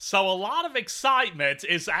So a lot of excitement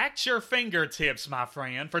is at your fingertips, my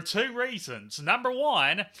friend, for two reasons. Number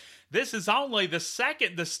one, this is only the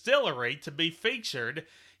second distillery to be featured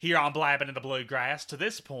here on Blabbing in the Bluegrass to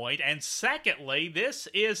this point. And secondly, this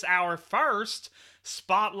is our first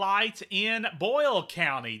spotlight in Boyle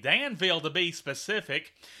County, Danville to be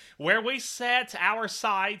specific, where we set our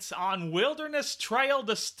sights on Wilderness Trail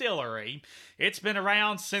Distillery. It's been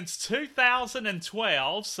around since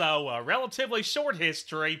 2012, so a relatively short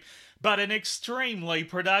history, but an extremely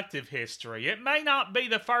productive history. It may not be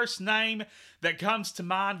the first name that comes to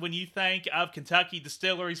mind when you think of Kentucky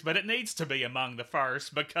distilleries, but it needs to be among the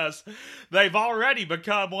first because they've already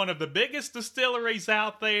become one of the biggest distilleries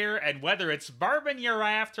out there, and whether it's bourbon you're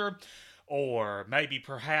after, or maybe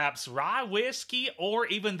perhaps rye whiskey, or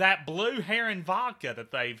even that Blue Heron vodka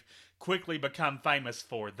that they've quickly become famous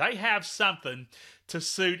for. They have something to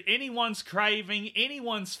suit anyone's craving,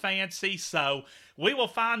 anyone's fancy, so we will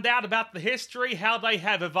find out about the history, how they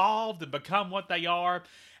have evolved and become what they are,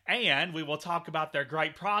 and we will talk about their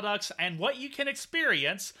great products and what you can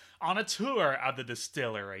experience on a tour of the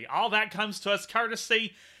distillery. All that comes to us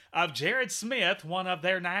courtesy of Jared Smith, one of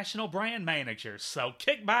their national brand managers. So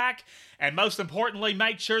kick back, and most importantly,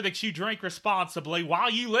 make sure that you drink responsibly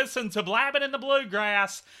while you listen to Blabbing in the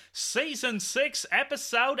Bluegrass, Season 6,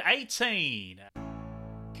 Episode 18.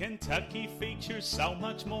 Kentucky features so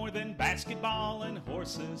much more than basketball and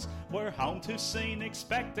horses. We're home to scenic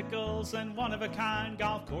spectacles and one-of-a-kind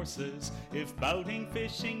golf courses. If boating,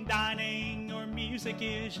 fishing, dining, or music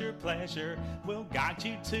is your pleasure, we'll guide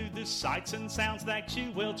you to the sights and sounds that you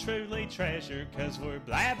will truly treasure. 'Cause we're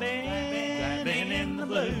blabbing in the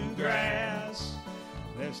bluegrass.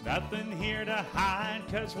 There's nothing here to hide,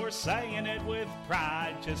 'cause we're saying it with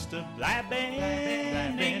pride. Just a blabbing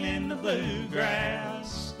in the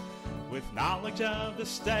bluegrass. With knowledge of the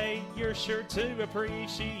state you're sure to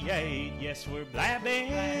appreciate. Yes, we're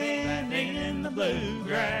blabbing in the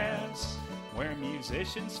bluegrass. Where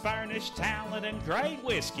musicians furnish talent and great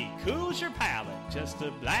whiskey cools your palate. Just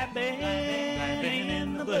a blabbing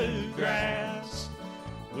in the bluegrass.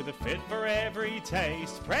 With a fit for every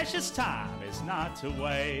taste, precious time is not to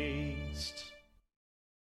waste.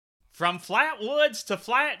 From Flatwoods to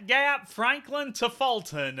Flat Gap, Franklin to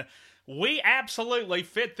Fulton, we absolutely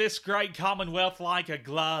fit this great Commonwealth like a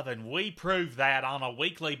glove, and we prove that on a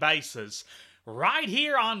weekly basis. Right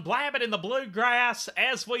here on Blabbing in the Bluegrass,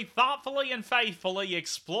 as we thoughtfully and faithfully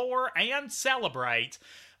explore and celebrate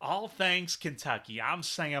all things Kentucky. I'm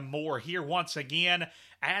Sam Moore here once again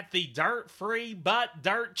at the dirt-free but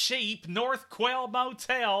dirt-cheap North Quail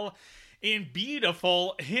Motel in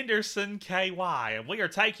beautiful Henderson, KY. And we are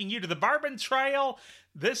taking you to the Bourbon Trail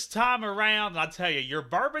this time around. I tell you, your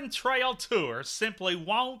Bourbon Trail tour simply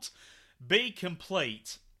won't be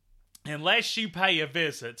complete unless you pay a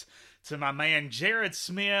visit to my man Jared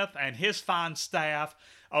Smith and his fine staff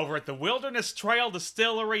over at the Wilderness Trail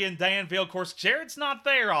Distillery in Danville. Of course, Jared's not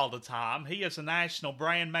there all the time. He is a national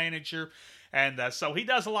brand manager, and so he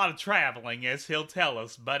does a lot of traveling, as he'll tell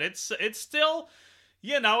us. But it's still,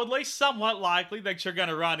 at least somewhat likely that you're going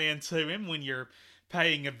to run into him when you're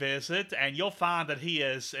paying a visit, and you'll find that he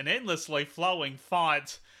is an endlessly flowing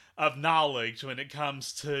font of knowledge when it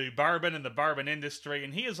comes to bourbon and the bourbon industry,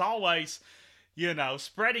 and he is always,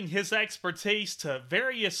 spreading his expertise to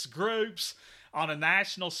various groups on a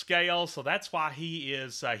national scale, so that's why he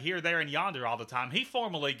is here, there, and yonder all the time. He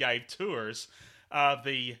formerly gave tours of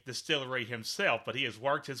the distillery himself, but he has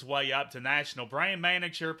worked his way up to national brand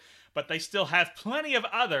manager, but they still have plenty of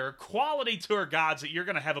other quality tour guides that you're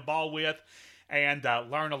going to have a ball with and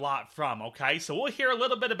learn a lot from, okay? So we'll hear a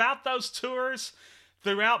little bit about those tours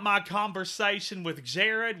throughout my conversation with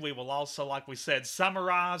Jared. We will also, like we said,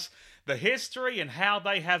 summarize the history and how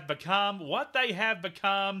they have become what they have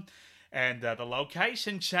become, and the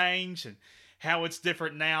location change and how it's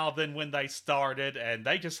different now than when they started. And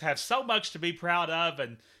they just have so much to be proud of,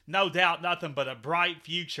 and no doubt nothing but a bright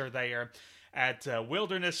future there at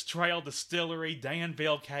Wilderness Trail Distillery,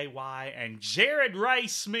 Danville, KY. And Jared Ray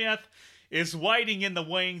Smith is waiting in the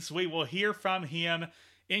wings. We will hear from him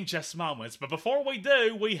in just moments. But before we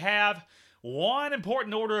do, we have one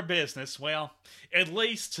important order of business. Well, at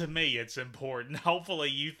least to me it's important. Hopefully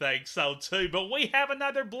you think so too. But we have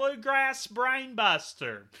another Bluegrass Brain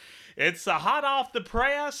Buster. It's hot off the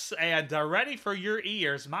press and ready for your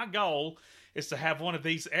ears. My goal is to have one of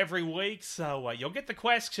these every week, so you'll get the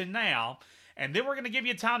question now, and then we're going to give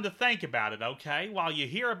you time to think about it, okay? While you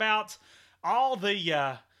hear about all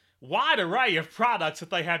the wide array of products that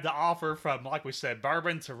they have to offer, from, like we said,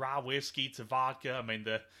 bourbon to rye whiskey to vodka. I mean,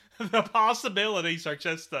 the possibilities are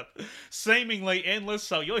just seemingly endless,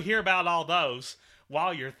 so you'll hear about all those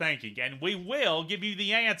while you're thinking, and we will give you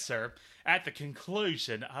the answer at the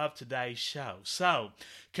conclusion of today's show. So,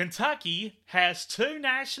 Kentucky has two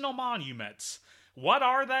national monuments. What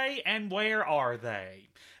are they and where are they?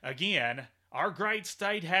 Again, our great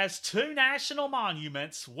state has two national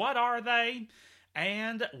monuments. What are they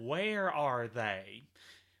and where are they?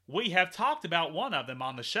 We have talked about one of them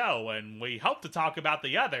on the show, and we hope to talk about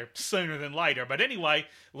the other sooner than later. But anyway,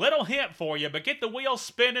 little hint for you, but get the wheels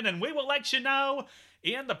spinning and we will let you know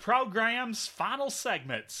in the program's final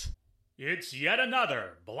segments. It's yet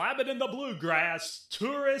another Blabbing in the Bluegrass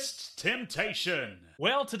tourist temptation.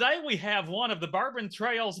 Well, today we have one of the Bourbon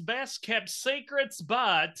Trail's best kept secrets,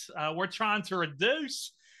 but we're trying to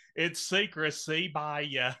reduce its secrecy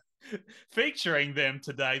by featuring them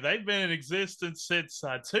today. They've been in existence since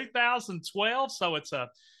 2012, so it's a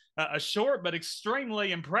short but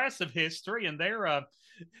extremely impressive history, and they're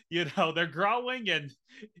they're growing and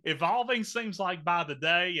evolving, seems like, by the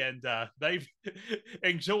day, and they've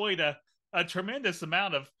enjoyed a tremendous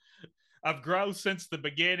amount of growth since the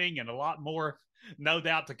beginning, and a lot more no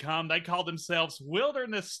doubt to come. They call themselves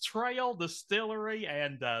Wilderness Trail Distillery,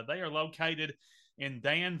 and they are located in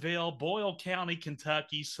Danville, Boyle County,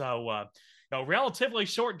 Kentucky. So, a relatively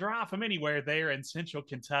short drive from anywhere there in central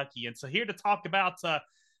Kentucky. And so, here to talk about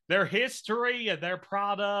their history, their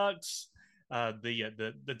products,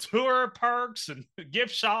 the tour perks and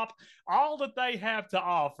gift shop, all that they have to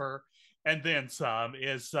offer, and then some,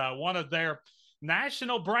 is one of their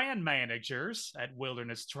national brand managers at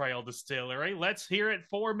Wilderness Trail Distillery. Let's hear it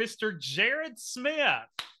for Mr. Jared Smith.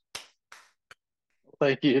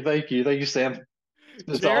 Thank you, Sam.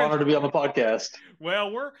 It's Jared, an honor to be on the podcast.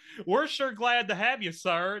 Well, we're sure glad to have you,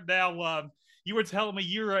 sir. Now, you were telling me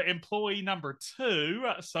you're employee number 2,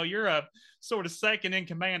 so you're a sort of second in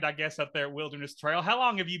command, I guess, up there at Wilderness Trail. How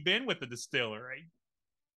long have you been with the distillery?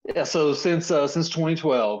 Yeah, so since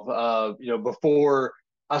 2012, before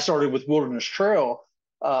I started with Wilderness Trail,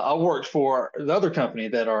 I worked for the other company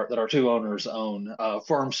that our two owners own,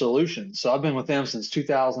 Firm Solutions. So I've been with them since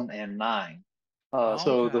 2009. Okay.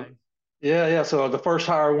 So the first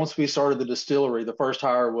hire, once we started the distillery, the first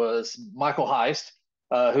hire was Michael Heist,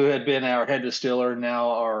 who had been our head distiller, now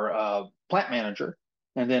our plant manager.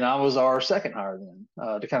 And then I was our second hire then,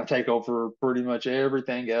 to kind of take over pretty much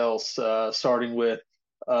everything else, starting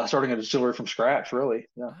a distillery from scratch, really.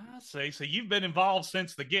 Yeah. I see. So you've been involved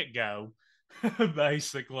since the get-go,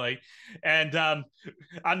 basically. And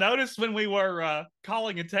I noticed when we were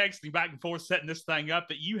calling and texting back and forth, setting this thing up,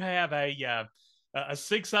 that you have a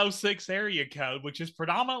 606 area code, which is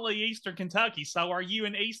predominantly Eastern Kentucky. So are you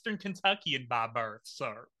an Eastern Kentuckian by birth,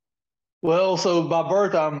 sir? Well, so by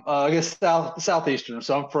birth, I'm I guess southeastern.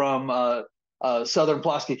 So I'm from southern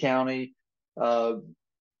Pulaski County, uh,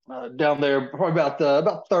 down there, probably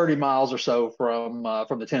about 30 miles or so from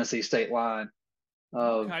the Tennessee state line.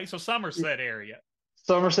 Okay, so Somerset area.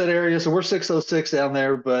 Somerset area. So we're 606 down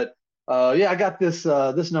there, but I got this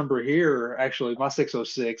number here. Actually, my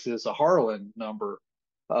 606 is a Harlan number,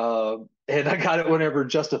 and I got it whenever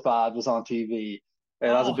Justified was on TV,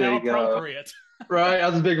 and I was a big how appropriate. right. I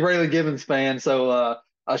was a big Raylan Givens fan, so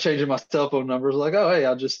I was changing my cell phone numbers. Like, oh hey,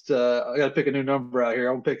 I got to pick a new number out here.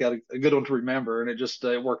 I'm gonna pick out a good one to remember, and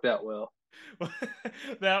it worked out well.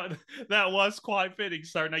 that was quite fitting,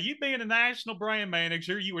 sir. Now, you being a national brand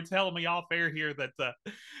manager, you were telling me off air here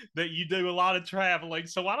that you do a lot of traveling.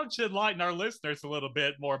 So why don't you enlighten our listeners a little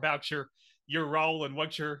bit more about your role and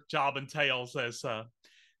what your job entails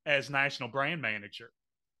as national brand manager?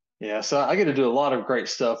 Yeah, so I get to do a lot of great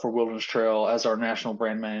stuff for Wilderness Trail as our national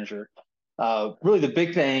brand manager. Really, the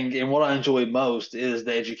big thing and what I enjoy most is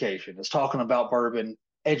the education. It's talking about bourbon,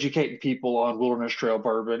 educating people on Wilderness Trail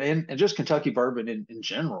bourbon and just Kentucky bourbon in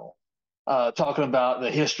general. Talking about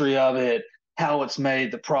the history of it, how it's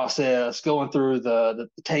made, the process, going through the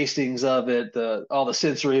tastings of it, all the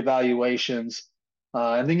sensory evaluations,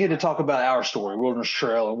 and then get to talk about our story, Wilderness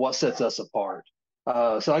Trail, and what sets us apart.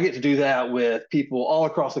 So I get to do that with people all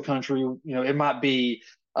across the country. It might be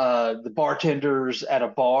the bartenders at a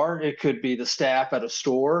bar. It could be the staff at a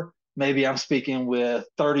store. Maybe I'm speaking with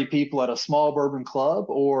 30 people at a small bourbon club,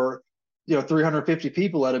 or 350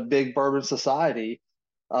 people at a big bourbon society.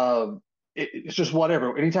 It's just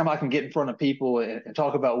whatever. Anytime I can get in front of people and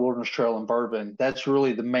talk about Wilderness Trail and bourbon, that's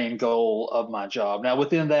really the main goal of my job. Now,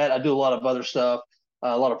 within that, I do a lot of other stuff,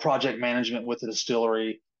 a lot of project management with the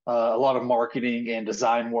distillery, a lot of marketing and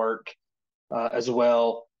design work as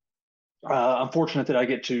well. I'm fortunate that I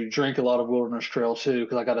get to drink a lot of Wilderness Trail too,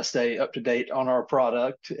 because I got to stay up to date on our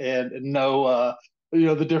product and know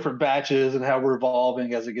the different batches and how we're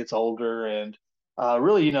evolving as it gets older. And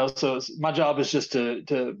Really, so my job is just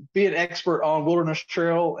to be an expert on Wilderness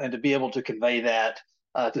Trail and to be able to convey that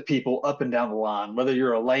to people up and down the line, whether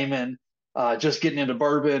you're a layman just getting into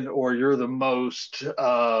bourbon or you're the most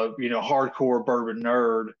hardcore bourbon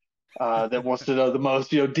nerd that wants to know the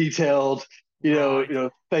most detailed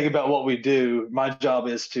Right. thing about what we do. My job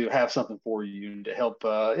is to have something for you and to help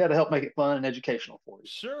to help make it fun and educational for you.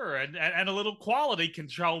 Sure, and a little quality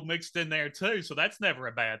control mixed in there too, so that's never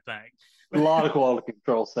a bad thing. A lot of quality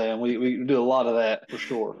control, Sam. We do a lot of that for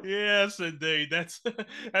sure. Yes, indeed.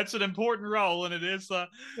 That's an important role, and it is a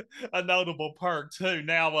notable perk too.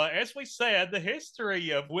 Now, as we said, the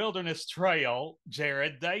history of Wilderness Trail,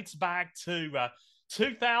 Jared, dates back to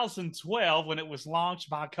 2012 when it was launched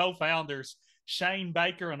by co-founders Shane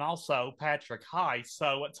Baker and also Patrick Heiss.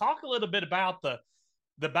 So, talk a little bit about the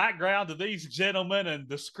background of these gentlemen and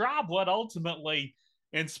describe what ultimately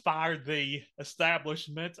inspired the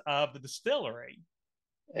establishment of the distillery.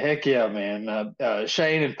 Heck yeah, man.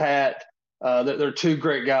 Shane and Pat, they're two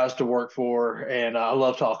great guys to work for, and I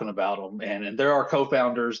love talking about them. And they're our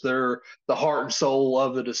co-founders. They're the heart and soul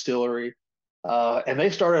of the distillery. And they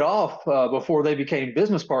started off before they became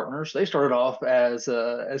business partners. They started off as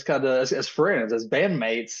kind of as friends, as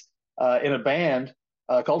bandmates in a band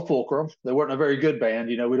called Fulcrum. They weren't a very good band.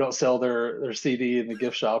 We don't sell their CD in the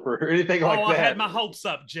gift shop or anything Oh, like I had that. my hopes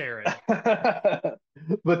up, Jared.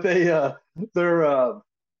 But they're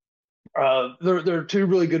they're two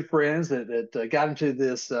really good friends that got into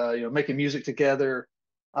this, making music together.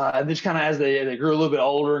 And just kind of as they grew a little bit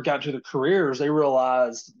older and got into their careers, they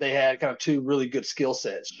realized they had kind of two really good skill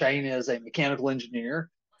sets. Shane is a mechanical engineer,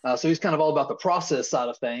 so he's kind of all about the process side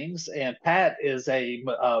of things, and Pat is a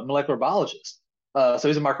molecular biologist, so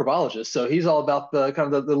he's a microbiologist. So he's all about the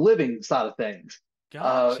kind of the living side of things.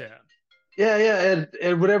 Uh, Gotcha. yeah, yeah,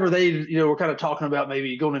 and whatever they were kind of talking about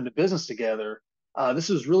maybe going into business together. This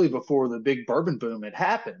was really before the big bourbon boom had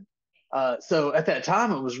happened. So at that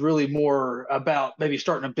time, it was really more about maybe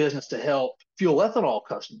starting a business to help fuel ethanol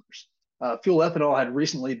customers. Fuel ethanol had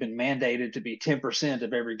recently been mandated to be 10%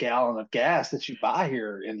 of every gallon of gas that you buy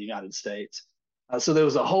here in the United States. So there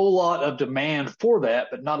was a whole lot of demand for that,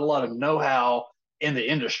 but not a lot of know-how in the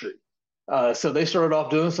industry. So they started off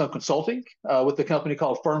doing some consulting with the company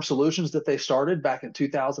called Firm Solutions that they started back in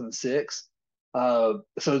 2006. So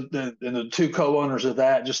the two co-owners of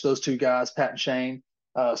that, just those two guys, Pat and Shane,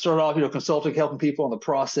 started off, consulting, helping people on the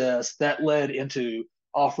process. That led into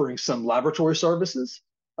offering some laboratory services.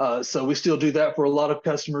 So we still do that for a lot of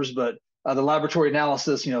customers, but the laboratory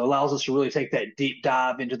analysis, allows us to really take that deep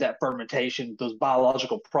dive into that fermentation, those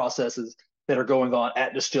biological processes that are going on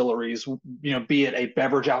at distilleries, be it a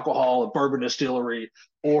beverage alcohol, a bourbon distillery,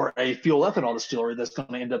 or a fuel ethanol distillery that's going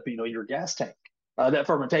to end up, in your gas tank. That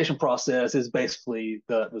fermentation process is basically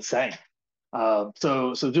the same.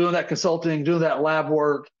 So doing that consulting, doing that lab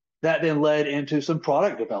work, that then led into some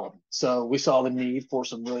product development. So we saw the need for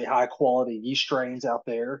some really high quality yeast strains out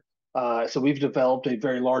there. So we've developed a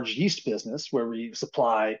very large yeast business where we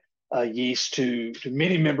supply yeast to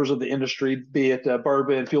many members of the industry, be it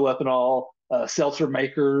bourbon, fuel ethanol, seltzer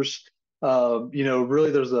makers.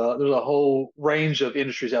 Really there's a whole range of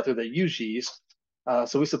industries out there that use yeast.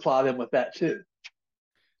 So we supply them with that too.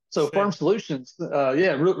 So Farm See, Solutions,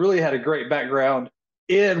 really had a great background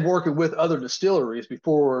in working with other distilleries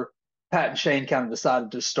before Pat and Shane kind of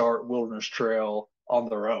decided to start Wilderness Trail on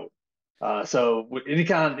their own. So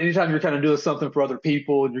anytime you're kind of doing something for other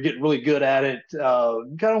people and you're getting really good at it,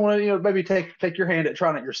 you kind of want to maybe take your hand at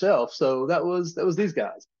trying it yourself. So that was these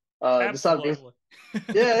guys. Decided absolutely.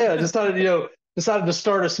 yeah, decided to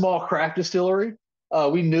start a small craft distillery.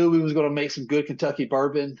 We knew we was going to make some good Kentucky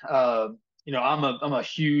bourbon. I'm a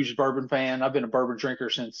huge bourbon fan. I've been a bourbon drinker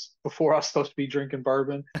since before I was supposed to be drinking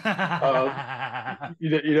bourbon. Uh,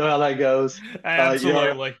 you know how that goes. Uh, you know,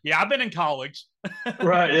 Absolutely. Yeah, I've been in college.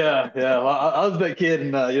 right? Yeah, yeah. Well, I was that kid,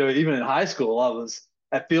 and even in high school, I was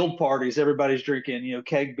at field parties. Everybody's drinking,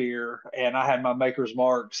 keg beer, and I had my Maker's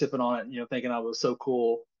Mark, sipping on it, thinking I was so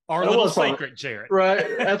cool. Our And I little was probably secret, Jared. right.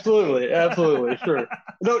 Absolutely, absolutely, sure.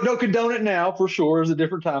 No, condone it now for sure. It was a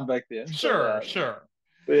different time back then, Sure, sure.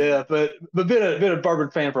 yeah, but been a bourbon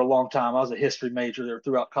fan for a long time. I was a history major there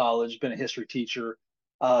throughout college. Been a history teacher.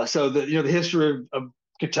 So the history of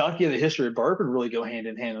Kentucky and the history of bourbon really go hand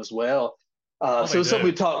in hand as well. Oh, So they it's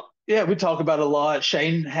something do. we talk about a lot.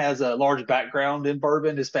 Shane has a large background in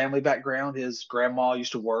bourbon. His family background. His grandma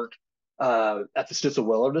used to work at the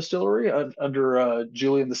Stitzel-Weller Distillery under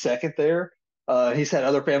Julian II there. He's had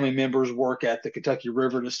other family members work at the Kentucky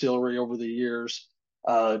River Distillery over the years.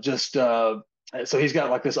 Just So he's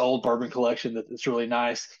got like this old bourbon collection that's really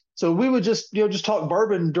nice. So we would just talk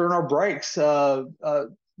bourbon during our breaks,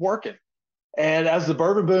 working. And as the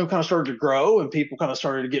bourbon boom kind of started to grow and people kind of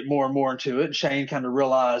started to get more and more into it, and Shane kind of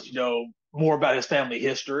realized, more about his family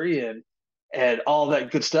history and all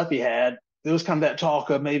that good stuff he had, there was kind of that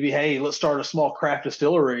talk of maybe, hey, let's start a small craft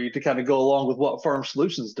distillery to kind of go along with what Firm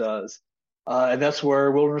Solutions does. And that's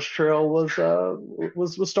where Wilderness Trail was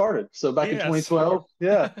started. So back in Yes. 2012,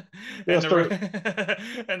 yeah, yeah, and started.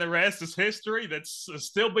 and the rest is history that's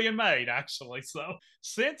still being made, actually. So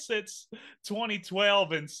since its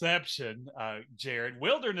 2012 inception, Jared,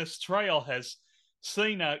 Wilderness Trail has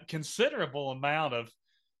seen a considerable amount of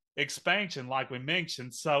expansion, like we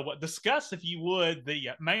mentioned. So discuss, if you would, the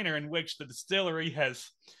manner in which the distillery has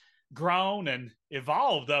grown and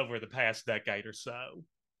evolved over the past decade or so.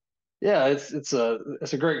 Yeah, it's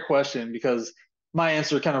a great question because my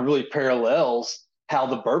answer kind of really parallels how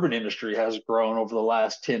the bourbon industry has grown over the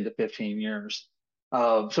last 10 to 15 years.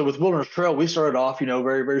 So with Wilderness Trail, we started off,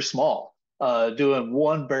 very, very small, doing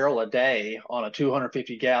 1 barrel a day on a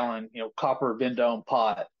 250 gallon, copper Vendome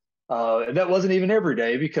pot. And that wasn't even every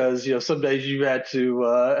day because, some days you had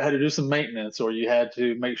to do some maintenance or you had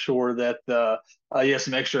to make sure that you had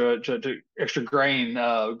some extra grain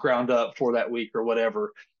ground up for that week or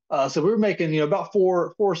whatever. So we were making, about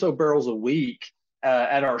four or so barrels a week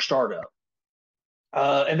at our startup.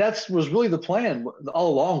 And that was really the plan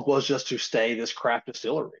all along, was just to stay this craft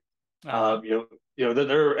distillery. Uh-huh.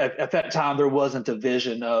 There at that time there wasn't a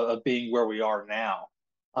vision of being where we are now.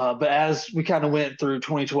 But as we kind of went through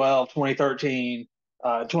 2012, 2013,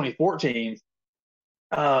 2014,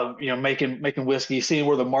 making whiskey, seeing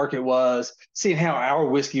where the market was, seeing how our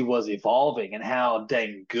whiskey was evolving and how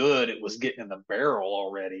dang good it was getting in the barrel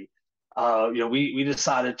already. We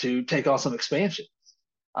decided to take on some expansion.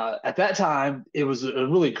 At that time, it was a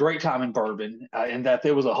really great time in bourbon, in that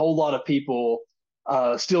there was a whole lot of people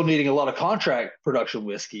still needing a lot of contract production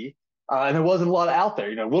whiskey, and there wasn't a lot out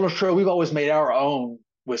there. Wilderness Trail, we've always made our own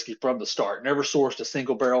whiskey from the start. Never sourced a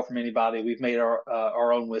single barrel from anybody. We've made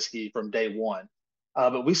our own whiskey from day one.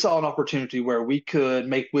 But we saw an opportunity where we could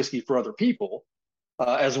make whiskey for other people,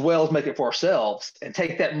 as well as make it for ourselves, and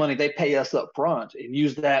take that money they pay us up front and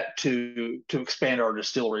use that to expand our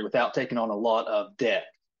distillery without taking on a lot of debt.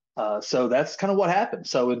 So that's kind of what happened.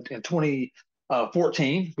 So in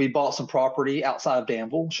 2014, we bought some property outside of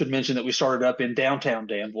Danville. Should mention that we started up in downtown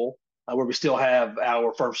Danville, where we still have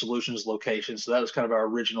our Firm Solutions location. So that was kind of our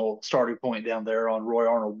original starting point down there on Roy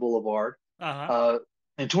Arnold Boulevard. Uh-huh. Uh,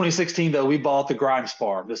 in 2016, though, we bought the Grimes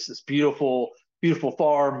Farm. This beautiful, beautiful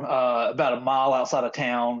farm, about a mile outside of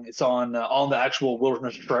town. It's on the actual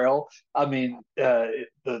Wilderness Trail. I mean,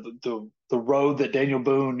 the road that Daniel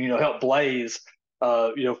Boone, helped blaze,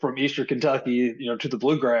 from Eastern Kentucky, to the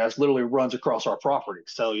Bluegrass, literally runs across our property.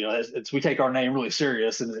 So, we take our name really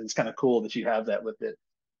serious, and it's kind of cool that you have that with it.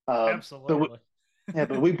 But Absolutely. yeah,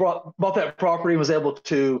 but we bought that property and was able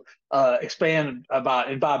to expand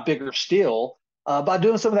and buy bigger still, by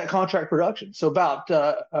doing some of that contract production. So about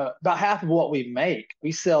half of what we make,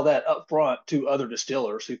 we sell that up front to other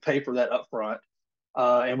distillers who pay for that up front,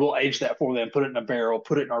 and we'll age that for them, put it in a barrel,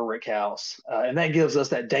 put it in our rick house, and that gives us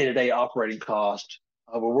that day-to-day operating cost,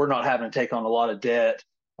 where we're not having to take on a lot of debt,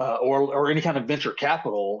 or any kind of venture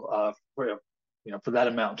capital, for that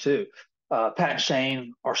amount too. Pat and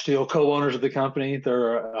Shane are still co-owners of the company.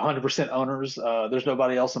 They're 100% owners. There's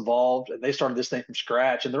nobody else involved, and they started this thing from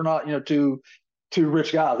scratch. And they're not, two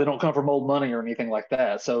rich guys. They don't come from old money or anything like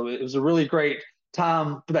that. So it was a really great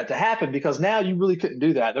time for that to happen, because now you really couldn't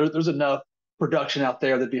do that. There's enough production out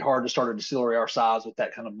there that'd be hard to start a distillery our size with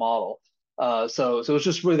that kind of model. So it's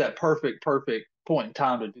just really that perfect point in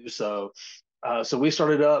time to do so. So we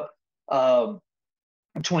started up.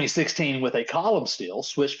 In 2016 with a column still,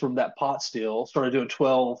 switched from that pot still, started doing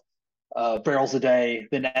 12 barrels a day,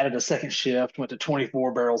 then added a second shift, went to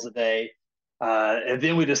 24 barrels a day. And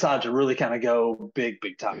then we decided to really kind of go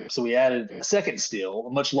big time. So we added a second still, a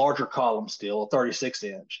much larger column still, a 36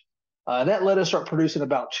 inch. That let us start producing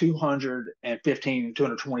about 215,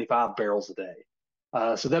 225 barrels a day.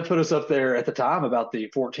 So that put us up there at the time about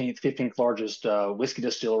the 14th, 15th largest whiskey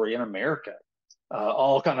distillery in America.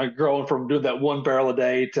 All kind of growing from doing that 1 barrel a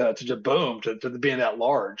day to boom to being that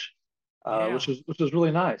large, Yeah. which was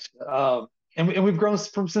really nice. And we've grown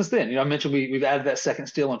from since then. I mentioned we've added that second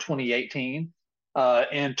still in 2018.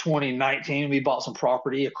 In 2019, we bought some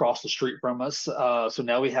property across the street from us. So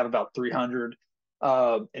now we have about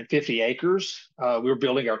 350 acres. We were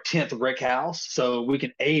building our 10th rick house, so we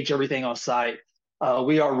can age everything on site.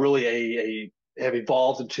 We are really have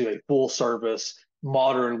evolved into a full service,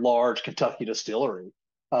 modern, large Kentucky distillery.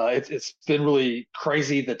 It's been really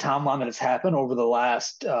crazy the timeline that it's happened over the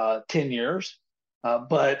last 10 years,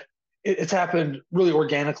 but it's happened really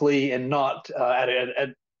organically and not at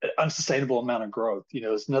an unsustainable amount of growth.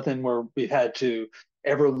 It's nothing where we've had to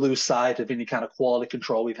ever lose sight of any kind of quality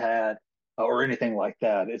control we've had or anything like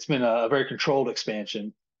that. It's been a very controlled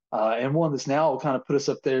expansion and one that's now kind of put us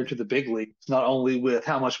up there to the big leagues, not only with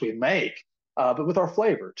how much we make, but with our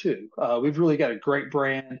flavor too. We've really got a great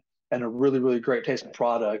brand and a really, really great tasting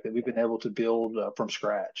product that we've been able to build from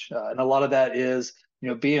scratch. And a lot of that is,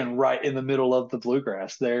 being right in the middle of the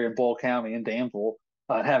bluegrass there in Boyle County in Danville,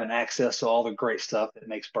 and having access to all the great stuff that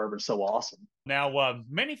makes bourbon so awesome. Now,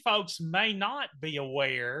 many folks may not be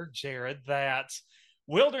aware, Jared, that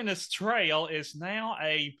Wilderness Trail is now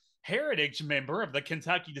a heritage member of the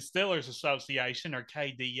Kentucky Distillers Association, or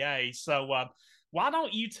KDA. So, why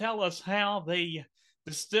don't you tell us how the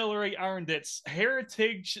distillery earned its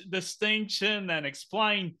heritage distinction and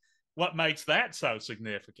explain what makes that so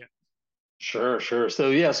significant? Sure, sure. So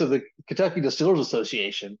yeah, so the Kentucky Distillers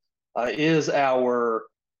Association is our,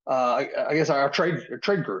 I guess our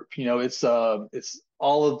trade group. It's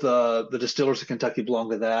all of the distillers of Kentucky belong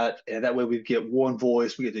to that, and that way we get one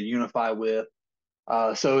voice, we get to unify with.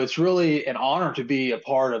 So it's really an honor to be a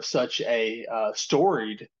part of such a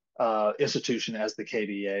storied institution as the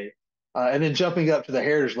KDA. And then jumping up to the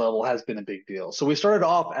heritage level has been a big deal. So we started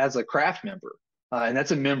off as a craft member, and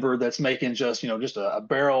that's a member that's making just a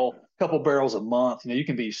barrel, couple barrels a month. You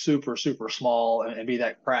can be super, super small and be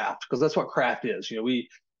that craft because that's what craft is. We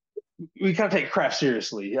kind of take craft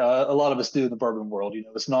seriously. A lot of us do in the bourbon world.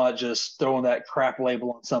 It's not just throwing that craft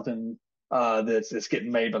label on something that's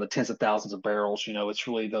getting made by the tens of thousands of barrels. It's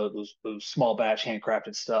really those small batch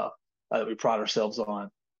handcrafted stuff that we pride ourselves on.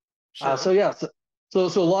 So Sure. yeah, so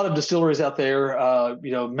a lot of distilleries out there,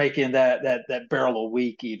 making that barrel a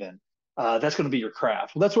week even. That's going to be your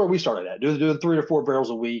craft. Well, that's where we started at, doing 3 to 4 barrels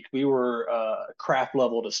a week. We were a craft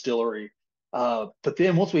level distillery. But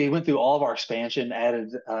then once we went through all of our expansion,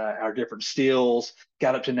 added our different stills,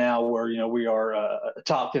 got up to now where we are a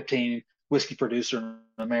top 15 whiskey producer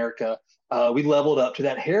in America. We leveled up to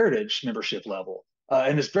that heritage membership level,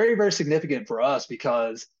 and it's very, very significant for us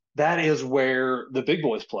because that is where the big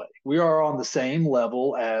boys play. We are on the same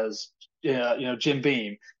level as Jim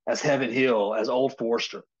Beam, as Heaven Hill, as Old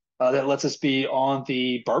Forester. That lets us be on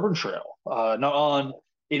the Bourbon Trail, not on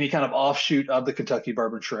any kind of offshoot of the Kentucky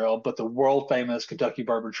Bourbon Trail, but the world famous Kentucky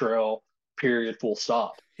Bourbon Trail. Period. Full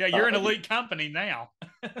stop. Yeah, you're an elite company now.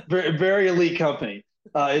 Very, very elite company.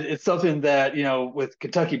 It's something that with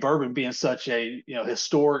Kentucky bourbon being such a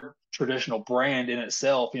historic traditional brand in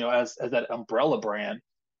itself, as that umbrella brand,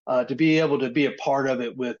 to be able to be a part of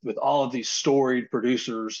it with all of these storied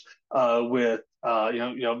producers, with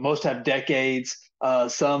most have decades,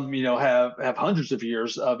 some have hundreds of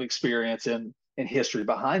years of experience in history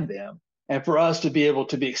behind them, and for us to be able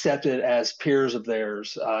to be accepted as peers of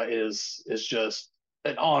theirs is just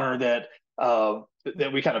an honor that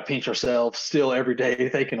we kind of pinch ourselves still every day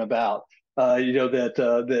thinking about.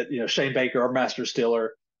 That Shane Baker, our master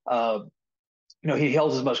distiller, he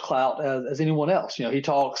holds as much clout as anyone else. He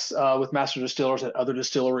talks with master distillers at other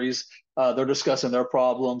distilleries. They're discussing their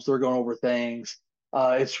problems. They're going over things.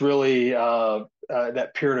 It's really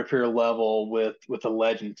that peer-to-peer level with the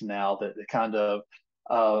legends now that kind of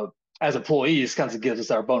as employees kind of gives us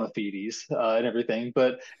our bona fides and everything.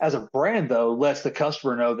 But as a brand, though, lets the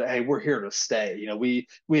customer know that, hey, we're here to stay.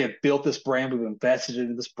 We have built this brand. We've invested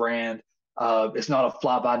in this brand. It's not a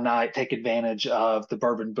fly-by-night, take advantage of the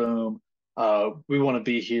bourbon boom. We want to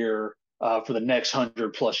be here for the next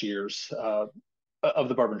 100+ years of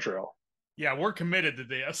the Bourbon Trail. Yeah, we're committed to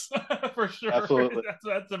this for sure. Absolutely.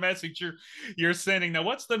 That's the message you're sending. Now,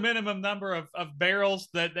 what's the minimum number of barrels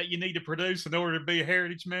that you need to produce in order to be a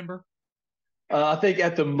heritage member? I think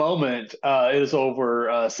at the moment it is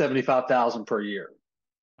over 75,000 per year.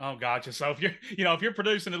 Oh, gotcha. So if you're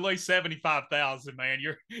producing at least 75,000, man,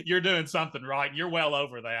 you're doing something right, and you're well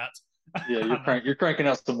over that. Yeah, you're cranking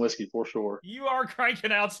out some whiskey for sure. You are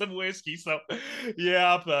cranking out some whiskey. So,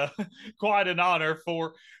 yeah, quite an honor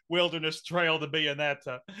for Wilderness Trail to be in that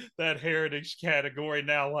heritage category.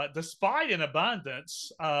 Now, despite an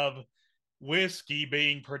abundance of whiskey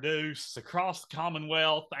being produced across the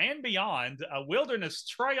Commonwealth and beyond, Wilderness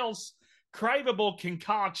Trail's craveable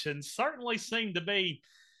concoctions certainly seem to be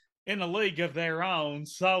in a league of their own.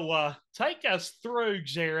 So, take us through,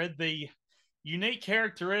 Jared, the unique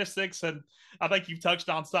characteristics, and I think you've touched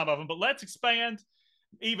on some of them, but let's expand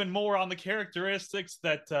even more on the characteristics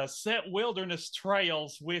that set Wilderness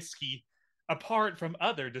Trail's whiskey apart from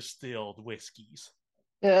other distilled whiskeys.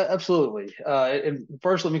 Yeah, absolutely. And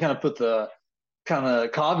first, let me kind of put kind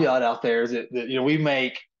of caveat out there is that we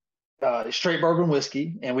make straight bourbon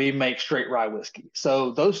whiskey and we make straight rye whiskey.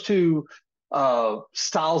 So those two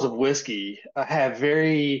styles of whiskey um,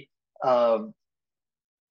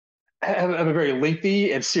 have a very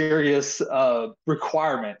lengthy and serious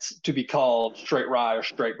requirements to be called straight rye or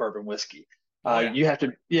straight bourbon whiskey. Oh yeah. You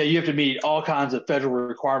have to meet all kinds of federal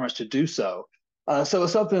requirements to do so. So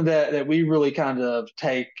it's something that we really kind of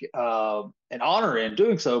take an honor in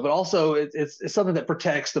doing so, but also it's something that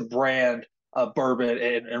protects the brand of bourbon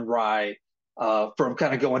and rye from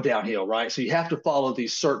kind of going downhill, right? So you have to follow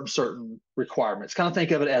these certain requirements. Kind of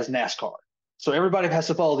think of it as NASCAR. So everybody has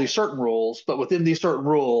to follow these certain rules, but within these certain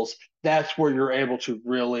rules, that's where you're able to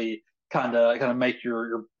really kind of make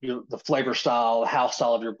your the flavor style, the house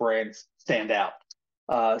style of your brand stand out.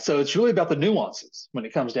 So it's really about the nuances when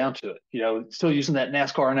it comes down to it. Still using that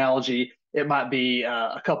NASCAR analogy, it might be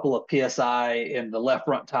a couple of psi in the left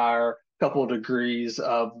front tire, a couple of degrees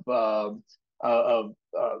of wedge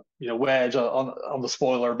on the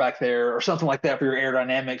spoiler back there, or something like that for your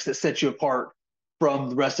aerodynamics that sets you apart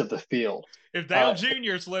from the rest of the field. If Dale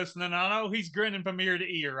Jr.'s listening, I know he's grinning from ear to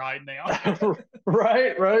ear right now.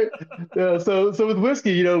 right. Yeah. So with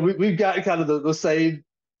whiskey, we've got kind of the same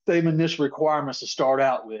initial requirements to start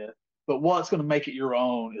out with, but what's going to make it your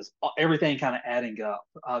own is everything kind of adding up.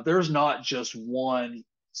 There's not just one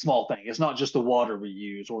small thing. It's not just the water we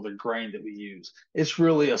use or the grain that we use. It's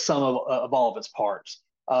really a sum of all of its parts.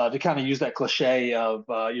 To kind of use that cliche of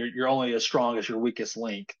you're only as strong as your weakest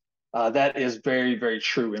link. That is very, very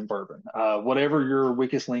true in bourbon. Whatever your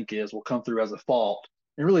weakest link is will come through as a fault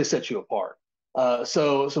and really set you apart.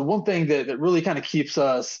 So one thing that really kind of keeps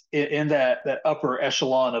us in that upper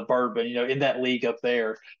echelon of bourbon, in that league up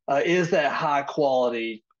there, is that high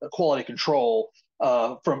quality control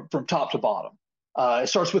from top to bottom. It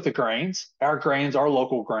starts with the grains. Our grains are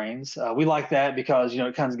local grains. We like that because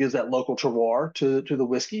it kind of gives that local terroir to the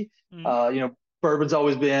whiskey. Mm-hmm. Bourbon's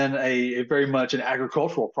always been a very much an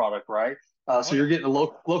agricultural product, right? So you're getting the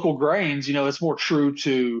local grains. It's more true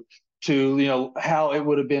to how it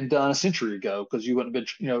would have been done a century ago, because you wouldn't have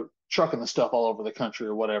been trucking the stuff all over the country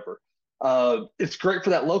or whatever. It's great for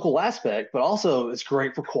that local aspect, but also it's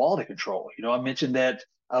great for quality control. I mentioned that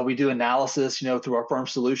we do analysis, through our Firm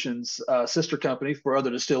Solutions sister company for other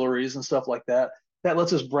distilleries and stuff like that. That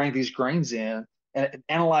lets us bring these grains in and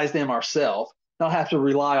analyze them ourselves, not have to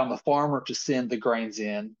rely on the farmer to send the grains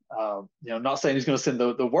in. Not saying he's going to send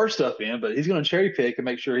the worst stuff in, but he's going to cherry pick and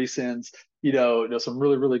make sure he sends, some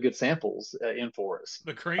really, really good samples in for us.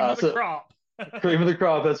 The cream of the crop. Cream of the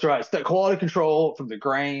crop. That's right. It's that quality control from the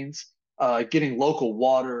grains, getting local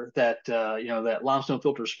water, that limestone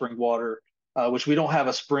filter spring water, which we don't have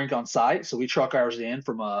a spring on site. So we truck ours in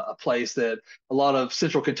from a place that a lot of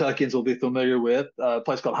Central Kentuckians will be familiar with, a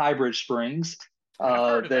place called Highbridge Springs. I've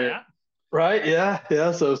heard of that. Right. Yeah.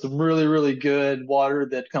 Yeah. So some really, really good water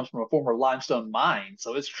that comes from a former limestone mine.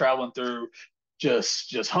 So it's traveling through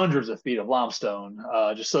just hundreds of feet of limestone,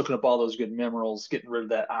 just soaking up all those good minerals, getting rid of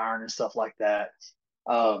that iron and stuff like that.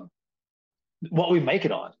 What we make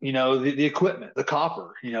it on, the equipment, the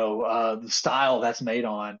copper, the style that's made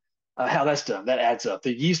on, how that's done, that adds up.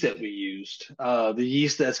 The yeast that we used, the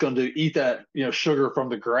yeast that's going to eat that, sugar from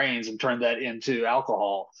the grains and turn that into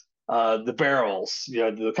alcohol. The barrels,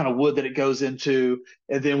 the kind of wood that it goes into,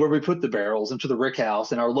 and then where we put the barrels into the rick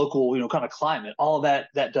house and our local, kind of climate, all of that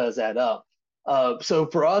does add up. So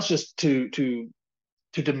for us, just to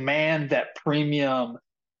demand that premium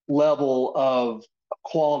level of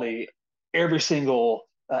quality, every single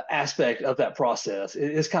aspect of that process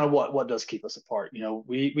is kind of what does keep us apart.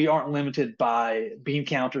 We aren't limited by bean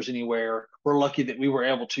counters anywhere. We're lucky that we were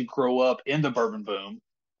able to grow up in the bourbon boom.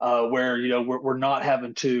 Where we're not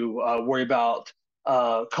having to worry about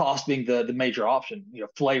cost being the major option.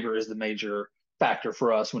 Flavor is the major factor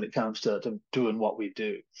for us when it comes to doing what we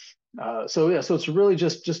do. So it's really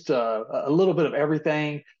just a little bit of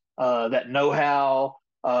everything. That know-how,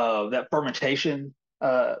 that fermentation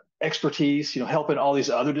expertise, helping all these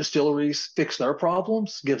other distilleries fix their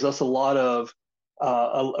problems gives us a lot of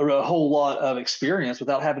a whole lot of experience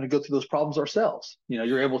without having to go through those problems ourselves.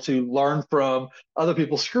 You're able to learn from other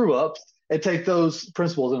people's screw ups and take those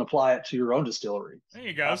principles and apply it to your own distillery. There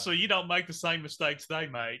you go. So you don't make the same mistakes they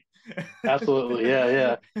made. Absolutely.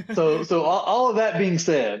 Yeah. So all of that being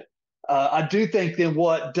said, I do think then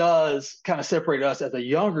what does kind of separate us as a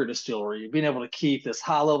younger distillery, being able to keep this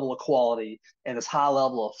high level of quality and this high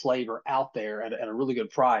level of flavor out there at a really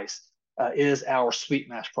good price, is our sweet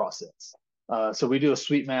mash process. So we do a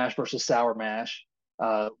sweet mash versus sour mash,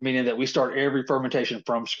 meaning that we start every fermentation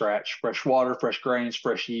from scratch, fresh water, fresh grains,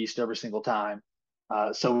 fresh yeast every single time.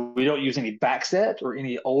 So we don't use any backset or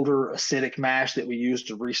any older acidic mash that we use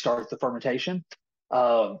to restart the fermentation.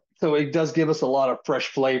 So it does give us a lot of fresh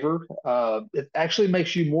flavor. It actually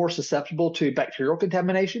makes you more susceptible to bacterial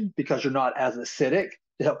contamination because you're not as acidic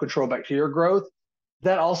to help control bacterial growth.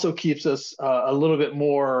 That also keeps us a little bit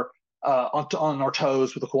more on our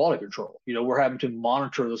toes with the quality control. We're having to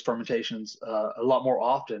monitor those fermentations a lot more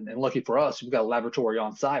often. And lucky for us, we've got a laboratory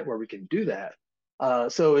on site where we can do that.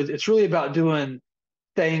 So it's really about doing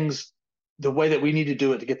things the way that we need to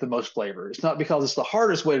do it to get the most flavor. It's not because it's the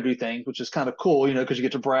hardest way to do things, which is kind of cool, because you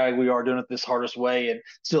get to brag we are doing it this hardest way and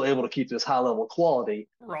still able to keep this high level quality.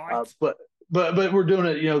 Right. But we're doing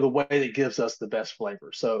it, the way that gives us the best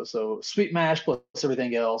flavor. So sweet mash plus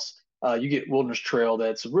everything else, you get Wilderness Trail.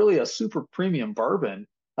 That's really a super premium bourbon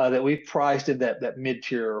that we've priced in that mid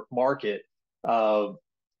tier market.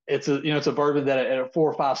 It's a bourbon that at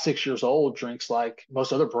 4, 5, 6 years old drinks like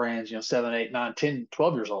most other brands, 7, 8, 9, 10,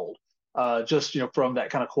 12 years old. Just from that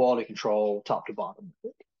kind of quality control top to bottom.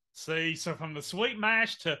 See, so from the sweet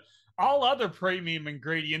mash to all other premium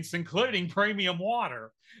ingredients, including premium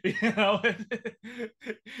water, it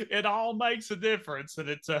all makes a difference, and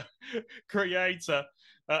it creates a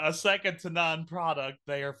second to none product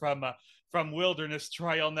there from Wilderness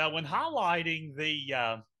Trail. Now, when highlighting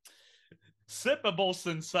the sippable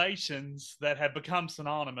sensations that have become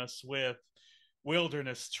synonymous with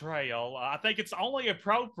Wilderness Trail, I think it's only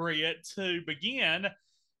appropriate to begin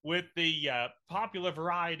with the popular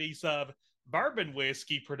varieties of bourbon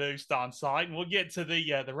whiskey produced on site, and we'll get to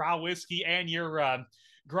the rye whiskey and your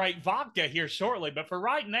great vodka here shortly. But for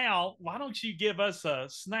right now, why don't you give us a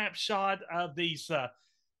snapshot of these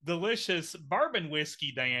delicious bourbon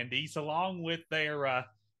whiskey dandies along with their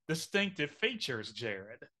distinctive features,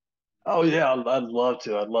 Jared? Oh yeah, I'd love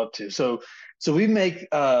to. I'd love to. So we make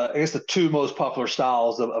I guess the two most popular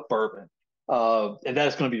styles of bourbon, and that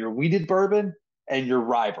is going to be your wheated bourbon and your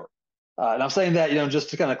rye bourbon. And I'm saying that just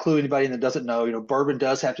to kind of clue anybody in that doesn't know, bourbon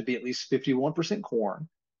does have to be at least 51% corn.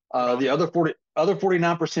 The Right. other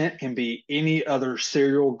 49% can be any other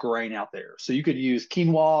cereal grain out there. So you could use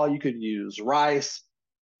quinoa, you could use rice,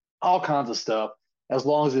 all kinds of stuff, as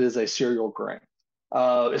long as it is a cereal grain.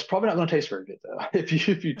 It's probably not going to taste very good though if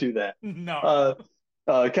you do that. No.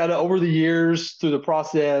 Uh, kind of over the years through the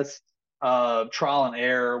process, trial and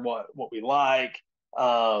error, what we like,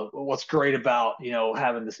 what's great about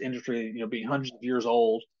having this industry being hundreds of years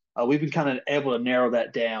old. We've been kind of able to narrow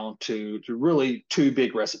that down to really two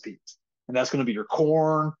big recipes, and that's going to be your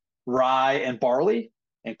corn, rye, and barley,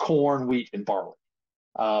 and corn, wheat, and barley.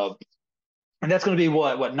 Uh, and that's going to be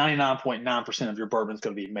what 99.9% of your bourbon is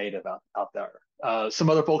going to be made of out there. Some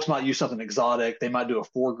other folks might use something exotic. They might do a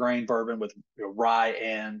 4 grain bourbon with rye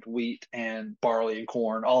and wheat and barley and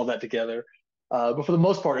corn, all of that together. But for the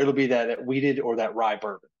most part, it'll be that wheated or that rye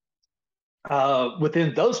bourbon.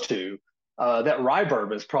 Within those two, that rye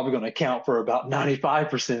bourbon is probably going to account for about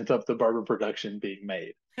 95% of the bourbon production being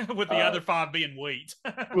made. With the Uh, other five being wheat.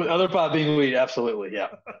 with other five being wheat, absolutely, yeah.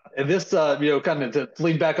 And this, kind of to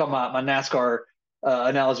lean back on my NASCAR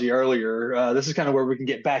analogy earlier, this is kind of where we can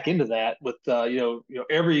get back into that with,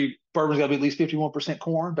 every bourbon's got to be at least 51%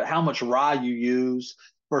 corn, but how much rye you use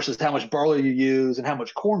versus how much barley you use and how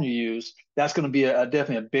much corn you use, that's going to be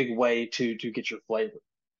definitely a big way to get your flavor.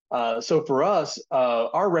 So for us,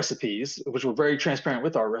 our recipes, which we're very transparent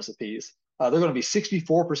with our recipes, they're going to be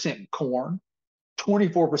 64% corn,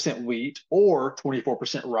 24% wheat or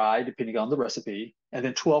 24% rye, depending on the recipe, and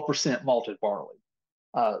then 12% malted barley.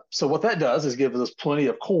 So what that does is give us plenty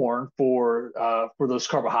of corn for those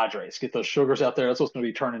carbohydrates, get those sugars out there. That's what's going to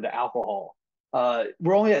be turned into alcohol.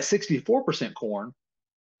 We're only at 64% corn,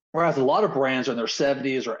 whereas a lot of brands are in their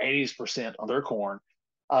 70s or 80% on their corn,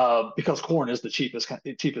 because corn is the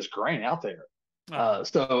cheapest grain out there.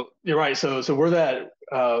 So you're right. So we're that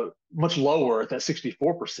much lower at that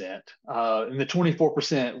 64%, and the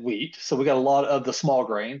 24% wheat. So we got a lot of the small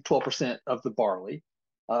grain, 12% of the barley,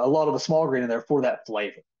 a lot of the small grain in there for that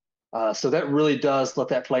flavor. So that really does let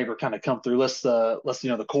that flavor kind of come through. Let's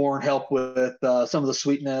the corn help with some of the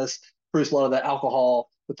sweetness, produce a lot of that alcohol,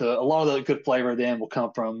 but a lot of the good flavor then will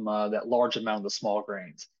come from that large amount of the small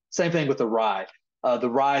grains. Same thing with the rye. The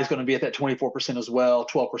rye is going to be at that 24% as well,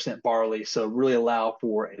 12% barley, so really allow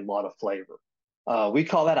for a lot of flavor. We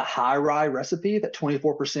call that a high rye recipe, that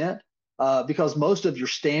 24%, because most of your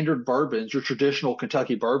standard bourbons, your traditional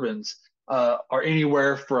Kentucky bourbons, are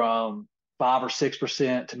anywhere from 5 or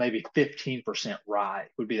 6% to maybe 15% rye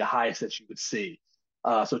would be the highest that you would see.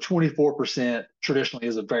 So 24% traditionally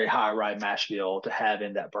is a very high rye mash bill to have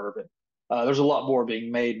in that bourbon. There's a lot more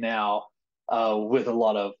being made now with a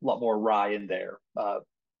lot more rye in there.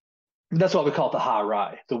 That's why we call it the high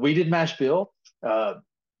rye. The wheated mash bill, uh,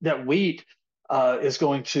 that wheat is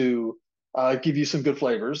going to give you some good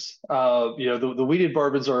flavors. The wheated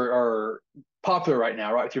bourbons are popular right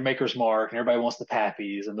now, right? With your Maker's Mark, and everybody wants the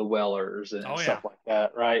Pappies and the Wellers and Oh stuff yeah, like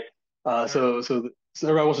that, right? sure. So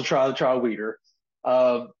everybody wants to try a wheater.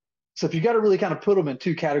 Um, so if you got to really kind of put them in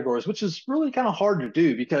two categories, which is really kind of hard to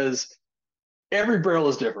do because every barrel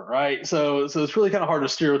is different, right? So it's really kind of hard to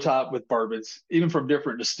stereotype with bourbons, even from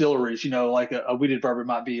different distilleries. Like a wheated bourbon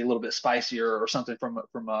might be a little bit spicier or something from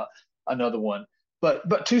another one.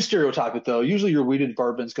 But to stereotype it though, usually your wheated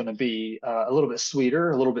bourbon is going to be a little bit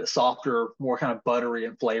sweeter, a little bit softer, more kind of buttery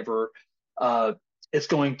in flavor. Uh, it's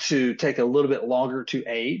going to take a little bit longer to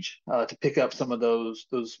age to pick up some of those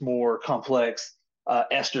more complex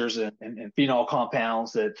esters and phenol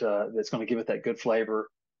compounds that's going to give it that good flavor.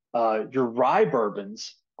 Your rye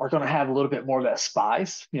bourbons are going to have a little bit more of that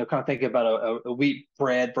spice. Kind of think about a wheat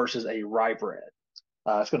bread versus a rye bread.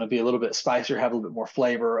 It's going to be a little bit spicier, have a little bit more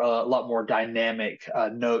flavor, a lot more dynamic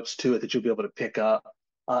notes to it that you'll be able to pick up.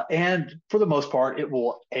 And for the most part, it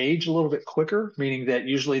will age a little bit quicker, meaning that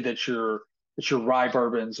usually that your rye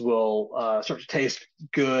bourbons will start to taste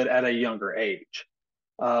good at a younger age.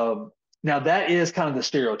 Um, Now that is kind of the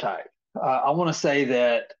stereotype. I want to say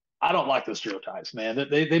that I don't like those stereotypes, man.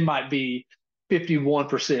 That they might be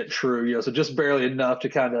 51% true, so just barely enough to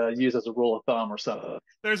kind of use as a rule of thumb or something.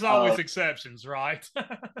 There's always Uh, exceptions, right?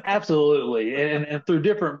 Absolutely, and through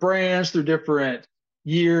different brands, through different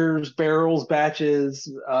years, barrels, batches,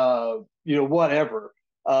 whatever.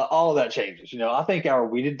 All of that changes. I think our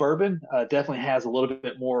wheated bourbon definitely has a little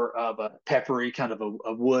bit more of a peppery kind of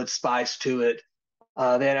a wood spice to it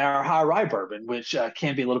than our high rye bourbon, which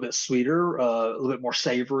can be a little bit sweeter, a little bit more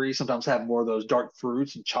savory, sometimes have more of those dark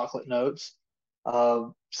fruits and chocolate notes.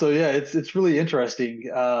 So yeah, it's really interesting.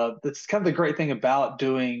 That's kind of the great thing about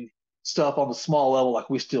doing stuff on the small level like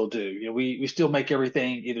we still do. We still make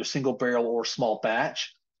everything either single barrel or small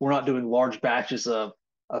batch. We're not doing large batches of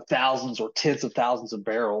thousands or tens of thousands of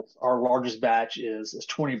barrels. Our largest batch is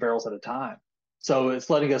 20 barrels at a time. So it's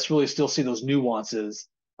letting us really still see those nuances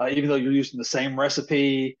even though you're using the same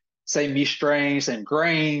recipe, same yeast strain, same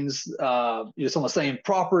grains, it's on the same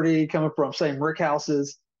property, coming from same rick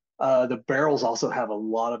houses. The barrels also have a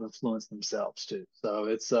lot of influence themselves too. So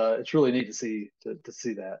it's really neat to see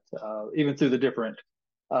that even through the different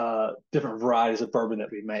varieties of bourbon that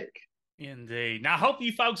we make. Indeed. Now, I hope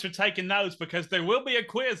you folks are taking notes because there will be a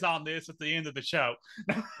quiz on this at the end of the show.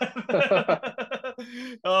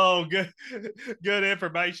 Oh, good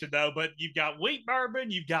information though. But you've got wheat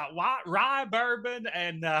bourbon, you've got white rye bourbon,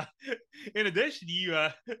 and in addition,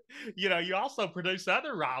 you also produce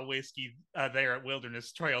other rye whiskey there at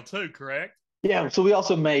Wilderness Trail too. Correct? Yeah, so we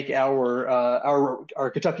also make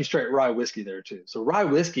our Kentucky straight rye whiskey there too. So rye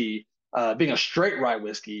whiskey, being a straight rye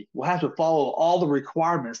whiskey, will have to follow all the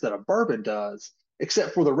requirements that a bourbon does,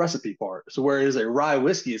 except for the recipe part. So whereas a rye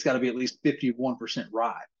whiskey, it's got to be at least 51%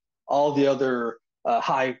 rye. All the other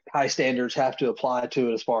high standards have to apply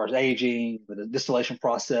to it as far as aging, the distillation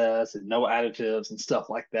process, and no additives and stuff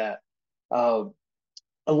like that. Uh,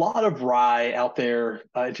 a lot of rye out there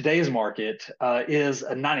in today's market is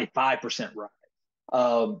a 95%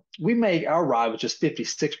 rye. We make our rye with just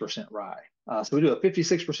 56% rye. So we do a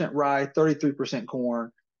 56% rye, 33%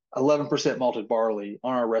 corn, 11% malted barley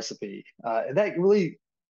on our recipe. And that really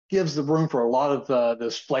gives the room for a lot of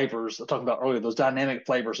those flavors I talked about earlier, those dynamic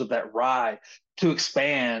flavors of that rye to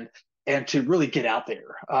expand and to really get out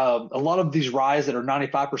there. A lot of these ryes that are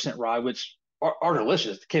 95% rye, which are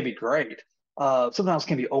delicious, can be great. Sometimes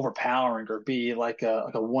can be overpowering or be like a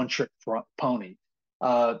one trick pony.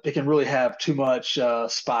 It can really have too much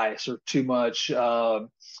spice or too much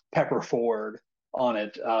pepper forward on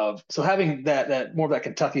it. So having that more of that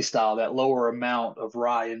Kentucky style, that lower amount of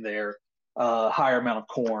rye in there, higher amount of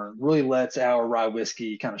corn, really lets our rye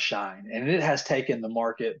whiskey kind of shine, and it has taken the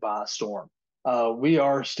market by storm. We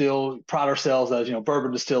are still pride ourselves as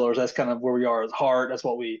bourbon distillers. That's kind of where we are at heart. That's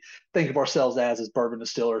what we think of ourselves as bourbon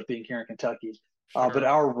distillers, being here in Kentucky. But Sure.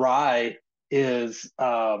 our rye is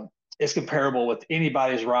comparable with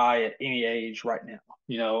anybody's rye at any age right now.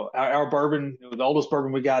 Our bourbon, the oldest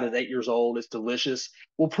bourbon we got is 8 years old. It's delicious.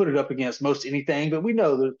 We'll put it up against most anything, but we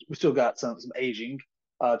know that we still got some aging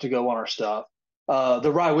to go on our stuff.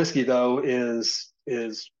 The rye whiskey though is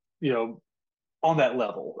on that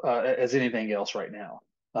level as anything else right now.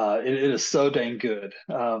 It is so dang good.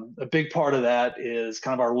 A big part of that is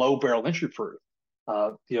kind of our low barrel entry proof.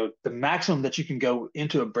 The maximum that you can go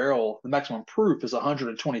into a barrel, the maximum proof is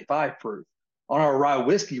 125 proof. On our rye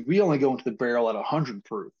whiskey, we only go into the barrel at 100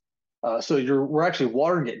 proof. So we're actually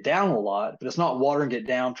watering it down a lot, but it's not watering it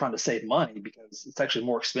down trying to save money because it's actually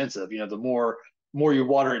more expensive. The more you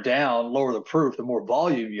water it down, lower the proof, the more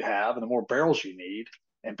volume you have, and the more barrels you need.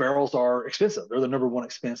 And barrels are expensive; they're the number one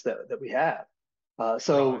expense that we have. Right.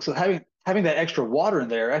 So having that extra water in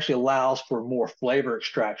there actually allows for more flavor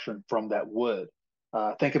extraction from that wood.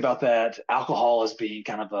 Think about that alcohol as being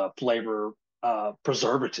kind of a flavor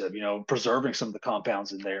preservative, preserving some of the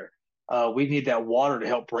compounds in there. We need that water to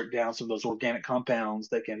help break down some of those organic compounds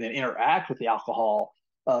that can then interact with the alcohol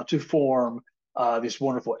to form these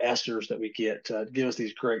wonderful esters that we get to give us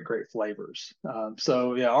these great flavors.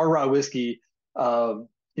 So yeah, our rye whiskey, um,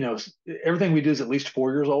 you know, everything we do is at least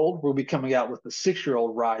 4 years old. We'll be coming out with the 6 year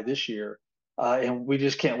old rye this year. And we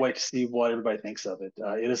just can't wait to see what everybody thinks of it.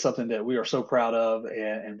 It is something that we are so proud of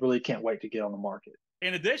and really can't wait to get on the market.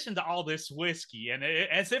 In addition to all this whiskey, and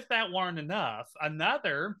as if that weren't enough,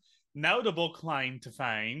 another notable claim to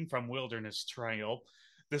fame from Wilderness Trail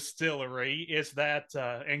Distillery is that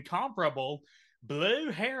incomparable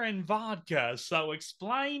Blue Heron vodka. So,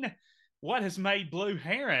 explain what has made Blue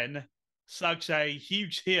Heron such a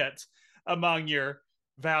huge hit among your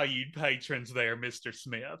valued patrons there, Mr.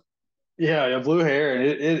 Smith. Yeah, Blue Heron,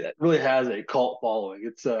 it really has a cult following.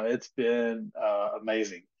 It's been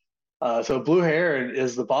amazing. So Blue Heron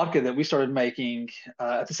is the vodka that we started making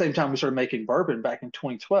at the same time we started making bourbon back in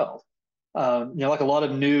 2012. Like a lot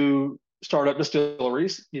of new startup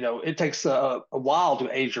distilleries, it takes a while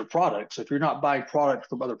to age your product. So if you're not buying product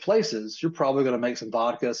from other places, you're probably going to make some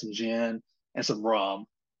vodka, some gin, and some rum,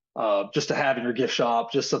 just to have in your gift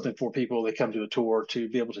shop, just something for people that come to a tour to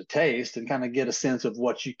be able to taste and kind of get a sense of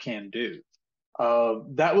what you can do.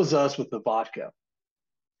 That was us with the vodka.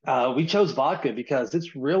 We chose vodka because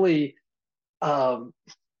um,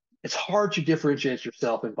 it's hard to differentiate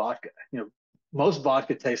yourself in vodka. Most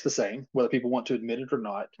vodka tastes the same, whether people want to admit it or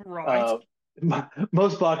not. Right. Uh,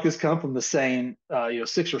 Most vodkas come from the same,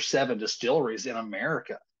 6 or 7 distilleries in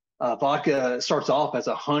America. Vodka starts off as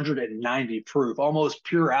 190 proof, almost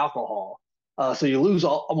pure alcohol. So you lose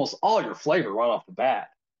almost all your flavor right off the bat.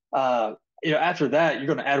 Uh, After that, you're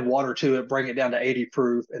going to add water to it, bring it down to 80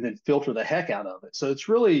 proof, and then filter the heck out of it. So it's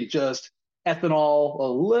really just ethanol, a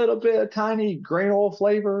little bit of tiny grain oil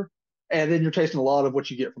flavor, and then you're tasting a lot of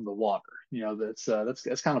what you get from the water.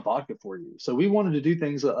 That's kind of vodka for you. So we wanted to do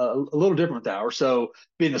things a little different with ours. So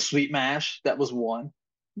being a sweet mash, that was one.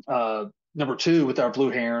 Number two, with our Blue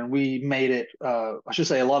Heron, we made it. I should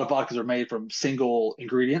say a lot of vodkas are made from single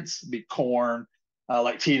ingredients, be it corn,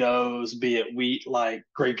 like Tito's, be it wheat like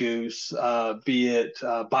Grey Goose, be it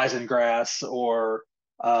bison grass or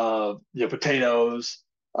potatoes,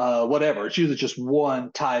 whatever. It's usually just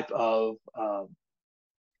one type of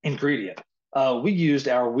ingredient. We used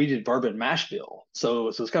our wheated bourbon mash bill, so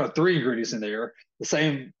it's kind of three ingredients in there. The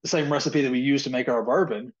same recipe that we use to make our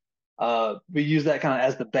bourbon. We use that kind of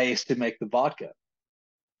as the base to make the vodka.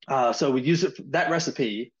 So we use that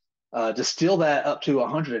recipe, distill that up to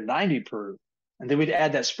 190 proof, and then we'd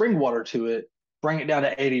add that spring water to it, bring it down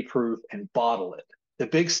to 80 proof, and bottle it. The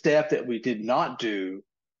big step that we did not do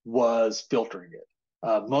was filtering it.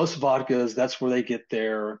 Most vodkas, that's where they get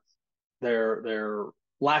their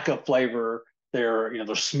lack of flavor, their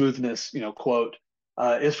smoothness, quote,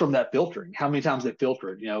 is from that filtering. How many times they filter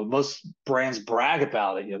it? Most brands brag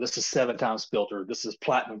about it. This is 7 times filtered. This is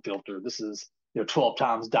platinum filtered. This is 12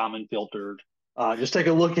 times diamond filtered. Just take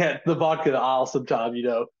a look at the vodka aisle sometime.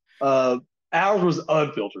 Uh, Ours was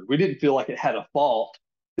unfiltered. We didn't feel like it had a fault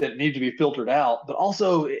that needed to be filtered out, but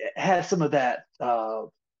also it had some of that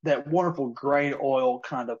wonderful grain oil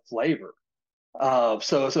kind of flavor.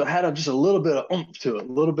 So it had just a little bit of oomph to it,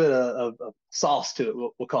 a little bit of sauce to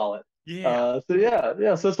it, we'll call it. Yeah. So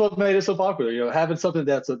yeah. So that's what made it so popular. Having something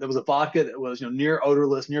that was a vodka that was near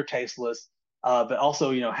odorless, near tasteless, but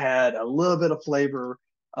also had a little bit of flavor,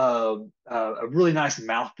 a really nice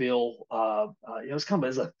mouthfeel.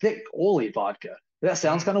 It's a thick, oily vodka. That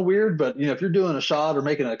sounds Mm. kind of weird, but if you're doing a shot or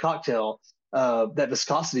making a cocktail, that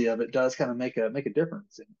viscosity of it does kind of make a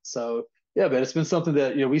difference. So yeah, but it's been something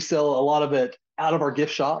that we sell a lot of it out of our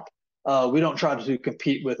gift shop. We don't try to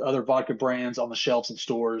compete with other vodka brands on the shelves in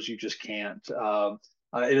stores. You just can't.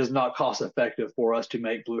 It is not cost effective for us to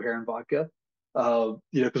make Blue Heron vodka.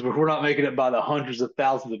 Because we're not making it by the hundreds of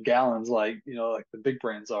thousands of gallons like the big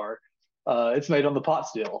brands are. It's made on the pot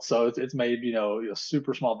still, so it's made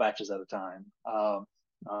super small batches at a time.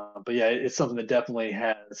 But yeah, it's something that definitely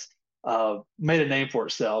has made a name for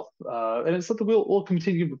itself, and it's something we'll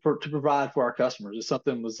continue to provide for our customers. It's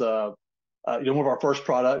something was one of our first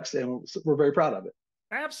products, and we're very proud of it.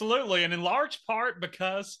 Absolutely, and in large part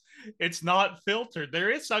because it's not filtered. There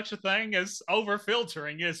is such a thing as over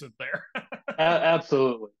filtering, isn't there?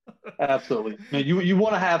 Absolutely, absolutely. You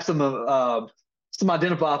want to have some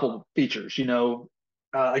identifiable features.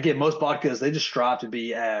 Again, most vodkas they just strive to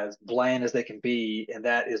be as bland as they can be, and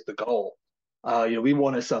that is the goal. We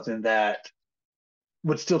wanted something that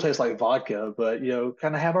would still taste like vodka, but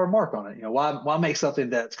kind of have our mark on it. Why make something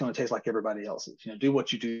that's going to taste like everybody else's? Do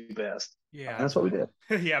what you do best, Yeah, and that's what we did.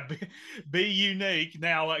 yeah, be unique.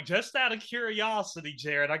 Now, just out of curiosity,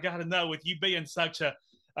 Jared, I got to know, with you being such a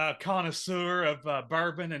connoisseur of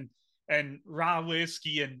bourbon and rye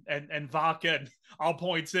whiskey and vodka and all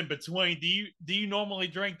points in between, do you normally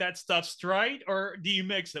drink that stuff straight, or do you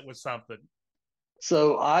mix it with something?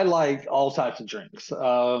 So I like all types of drinks.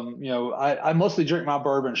 I mostly drink my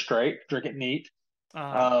bourbon straight, drink it neat. Uh,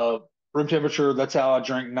 Uh, Room temperature, that's how I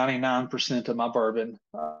drink 99% of my bourbon.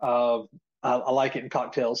 I like it in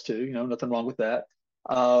cocktails too, nothing wrong with that.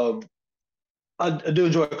 Um, I do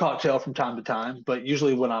enjoy a cocktail from time to time, but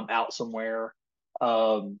usually when I'm out somewhere,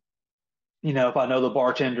 um, if I know the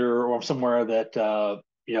bartender or I'm somewhere that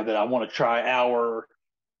I want to try our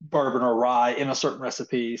bourbon or rye in a certain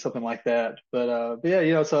recipe, something like that. But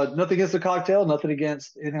yeah, so nothing against the cocktail, nothing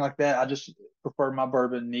against anything like that. I just prefer my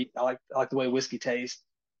bourbon neat. I like the way whiskey tastes.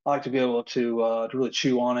 I like to be able to really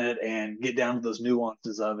chew on it and get down to those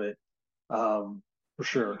nuances of it. For there you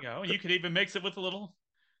sure. go. You could even mix it with a little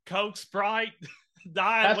Coke, Sprite,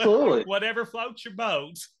 Diet, Absolutely. whatever floats your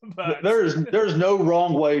boat. But There's no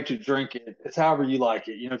wrong way to drink it. It's however you like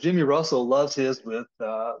it. Jimmy Russell loves his with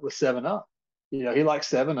 7 Up. He likes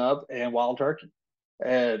 7 Up and Wild Turkey.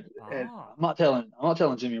 And ah, I'm not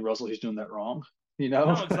telling Jimmy Russell he's doing that wrong. You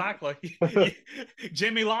know, no, exactly.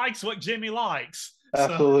 Jimmy likes what Jimmy likes. So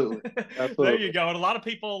absolutely, there you absolutely, go. And a lot of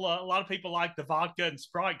people like the vodka and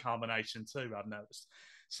Sprite combination too, I've noticed.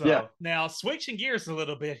 yeah. So now switching gears a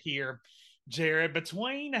little bit here, Jared,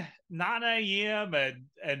 between 9 a.m.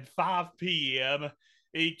 and 5 p.m.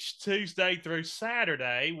 each Tuesday through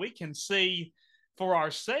Saturday, we can see for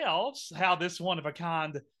ourselves how this one of a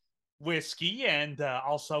kind whiskey and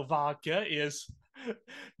also vodka is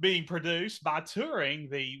being produced by touring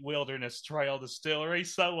the Wilderness Trail Distillery.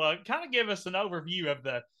 So, kind of give us an overview of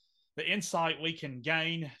the insight we can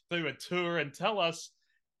gain through a tour, and tell us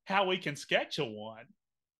how we can schedule one.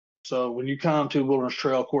 So when you come to Wilderness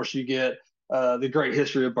Trail, of course, you get the great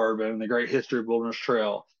history of bourbon, the great history of Wilderness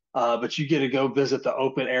Trail. But you get to go visit the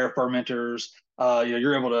open air fermenters.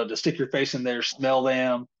 You're able to stick your face in there, smell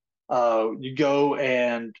them. You go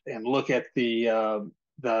and look at the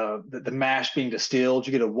mash being distilled.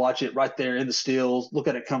 You get to watch it right there in the stills. Look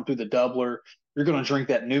at it come through the doubler. You're going to drink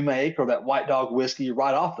that new make or that White Dog whiskey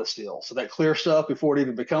right off the still. So that clear stuff before it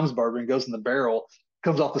even becomes bourbon goes in the barrel,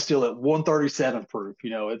 comes off the steel at 137 proof.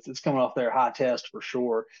 It's coming off there high test for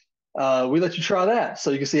sure. We let you try that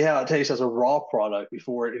so you can see how it tastes as a raw product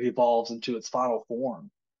before it evolves into its final form.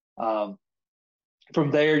 Um, from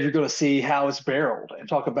there, you're going to see how it's barreled and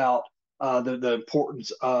talk about the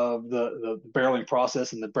importance of the barreling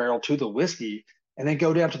process and the barrel to the whiskey, and then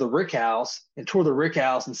go down to the rick house and tour the rick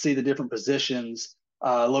house and see the different positions,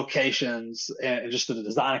 locations, and just the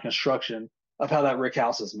design and construction of how that rick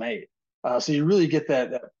house is made. So you really get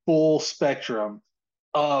that full spectrum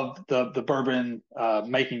of the bourbon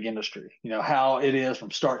making industry. How it is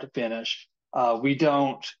from start to finish. We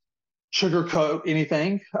don't sugarcoat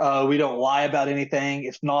anything. We don't lie about anything.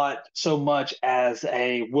 It's not so much as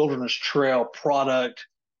a Wilderness Trail product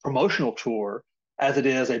promotional tour as it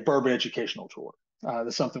is a bourbon educational tour.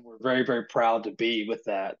 That's something we're very, very proud to be with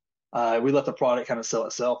that. We let the product kind of sell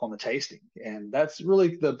itself on the tasting. And that's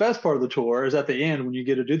really the best part of the tour is at the end when you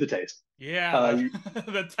get to do the tasting. Yeah, Uh,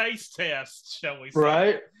 the taste test, shall we say?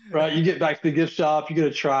 right, right. You get back to the gift shop, you get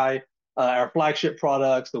to try our flagship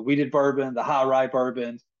products, the wheated bourbon, the high rye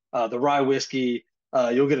bourbon, the rye whiskey.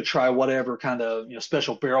 You'll get to try whatever kind of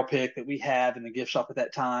special barrel pick that we have in the gift shop at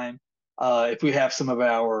that time. If we have some of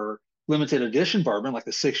our limited edition bourbon, like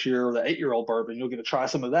the 6 year or the 8 year old bourbon, you'll get to try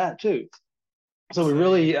some of that too. So we See,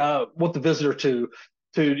 really want the visitor to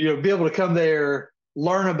be able to come there,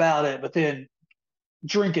 learn about it, but then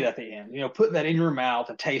drink it at the end. Putting that in your mouth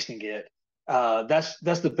and tasting it. That's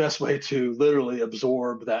the best way to literally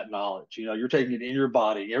absorb that knowledge. You're taking it in your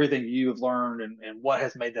body, everything you have learned and what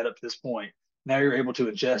has made that up to this point. Now you're able to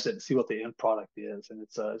ingest it and see what the end product is, and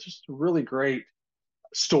it's just a really great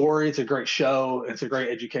story. It's a great show. It's a great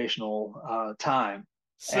educational time.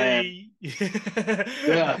 And See, yeah,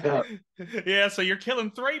 yeah, yeah. So you're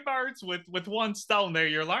killing three birds with one stone. There,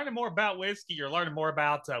 you're learning more about whiskey. You're learning more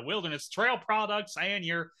about Wilderness Trail products, and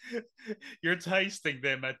you're tasting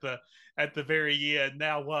them at the very end.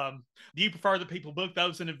 Now, do you prefer that people book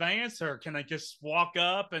those in advance, or can they just walk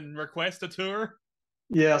up and request a tour?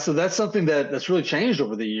 yeah. So that's something that's really changed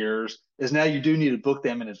over the years. Is now you do need to book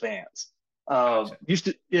them in advance. Gotcha. Used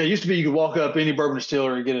to be you could walk up any bourbon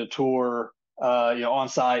distillery, get a tour, on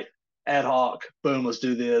site, ad hoc. Boom, let's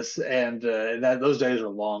do this, and that those days are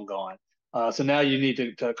long gone. So now you need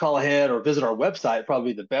to call ahead or visit our website.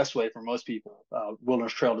 Probably the best way for most people,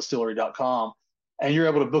 wildernesstraildistillery.com, and you're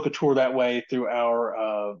able to book a tour that way through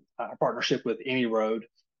our partnership with Any Road.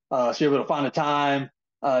 So you're able to find a time.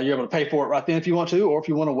 You're able to pay for it right then if you want to, or if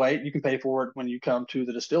you want to wait, you can pay for it when you come to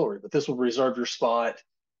the distillery. But this will reserve your spot.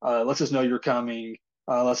 Lets us know you're coming.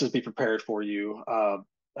 Let's just be prepared for you.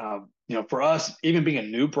 For us, even being a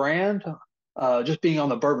new brand, just being on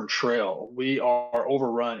the Bourbon Trail, we are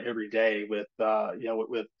overrun every day with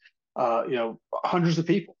hundreds of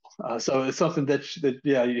people. So it's something that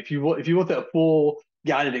yeah, if you want that full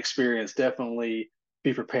guided experience, definitely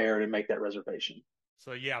be prepared and make that reservation.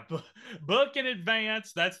 So yeah, book in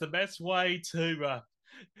advance. That's the best way to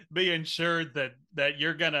be ensured that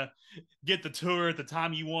you're gonna get the tour at the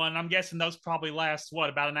time you want. I'm guessing those probably last what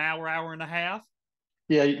about an hour, hour and a half.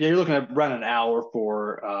 Yeah, you're looking at around an hour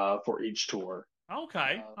for each tour.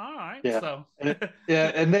 Okay, Uh, all right. yeah, So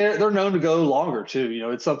yeah, and they're known to go longer too.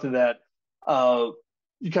 It's something that uh,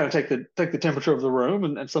 you kind of take the temperature of the room,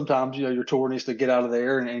 and sometimes your tour needs to get out of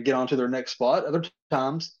there and get on to their next spot. Other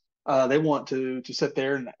times they want to sit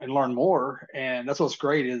there and learn more, and that's what's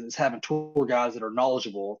great is having tour guides that are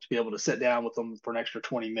knowledgeable to be able to sit down with them for an extra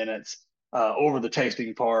 20 minutes over the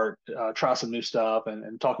tasting part, try some new stuff,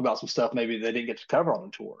 and talk about some stuff maybe they didn't get to cover on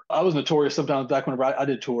the tour. I was notorious sometimes back whenever I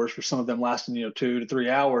did tours for some of them lasting 2 to 3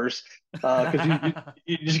 hours because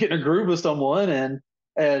you just get in a group with someone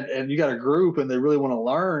and you got a group and they really want to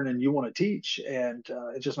learn and you want to teach and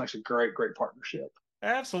it just makes a great partnership.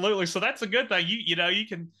 absolutely. So that's a good thing. You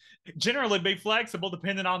can generally be flexible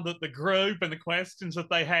depending on the group and the questions that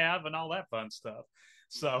they have and all that fun stuff.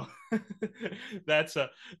 So that's a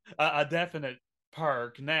definite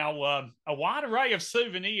perk. Now, a wide array of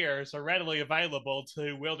souvenirs are readily available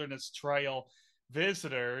to Wilderness Trail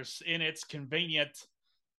visitors in its convenient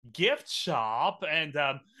gift shop, and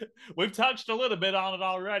we've touched a little bit on it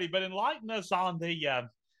already. But enlighten us on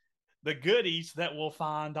the goodies that we'll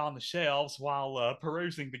find on the shelves while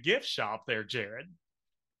perusing the gift shop there, Jared.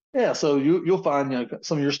 Yeah, so you'll find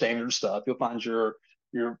some of your standard stuff. You'll find your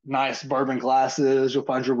nice bourbon glasses. You'll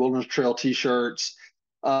find your Wilderness Trail T-shirts.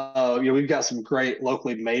 We've got some great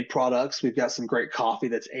locally made products. We've got some great coffee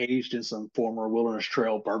that's aged in some former Wilderness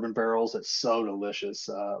Trail bourbon barrels. It's so delicious.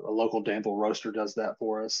 A local Danville roaster does that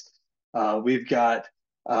for us. We've got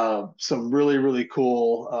some really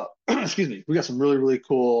cool. Excuse me. We got some really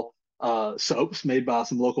cool soaps made by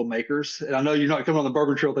some local makers. And I know you're not coming on the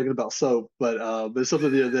bourbon trail thinking about soap, but it's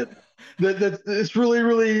something that it's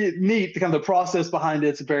really neat. The kind of the process behind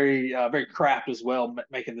it's very craft as well,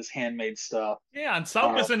 making this handmade stuff. Yeah, and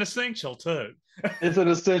soap Uh, is an essential too. it's an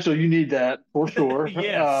essential. You need that for sure,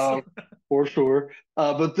 Yes. for sure.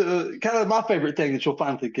 But the kind of my favorite thing that you'll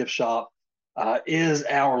find at the gift shop is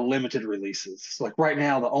our limited releases. Like right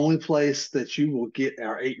now, the only place that you will get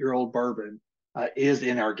our 8-year-old bourbon is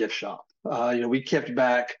in our gift shop. We kept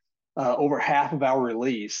back over half of our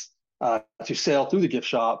release to sell through the gift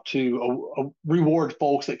shop to reward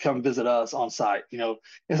folks that come visit us on site.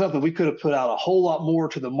 It's something we could have put out a whole lot more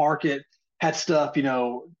to the market, had stuff,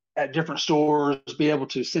 at different stores, be able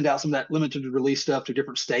to send out some of that limited release stuff to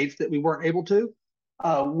different states that we weren't able to.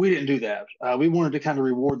 We didn't do that. We wanted to kind of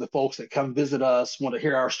reward the folks that come visit us, want to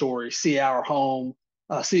hear our story, see our home,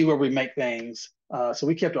 see where we make things. So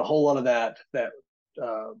we kept a whole lot of that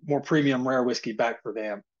more premium rare whiskey back for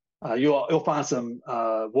them. You'll find some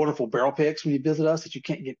wonderful barrel picks when you visit us that you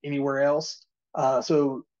can't get anywhere else.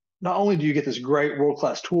 So not only do you get this great world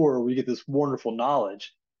class tour where you get this wonderful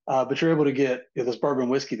knowledge, but you're able to get this bourbon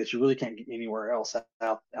whiskey that you really can't get anywhere else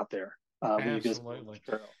out there when you visit Wilderness Absolutely.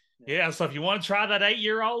 Trail. Yeah. Yeah, so if you want to try that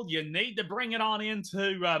 8-year-old, you need to bring it on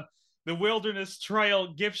into the Wilderness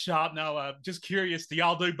Trail gift shop. Now, just curious, do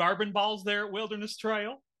y'all do bourbon balls there at Wilderness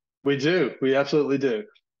Trail? We do. We absolutely do.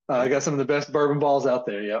 I got some of the best bourbon balls out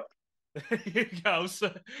there. Yep. There you go.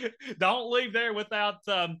 So don't leave there without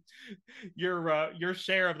your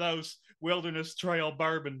share of those Wilderness Trail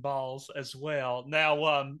bourbon balls as well.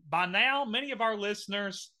 Now, by now, many of our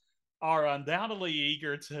listeners are undoubtedly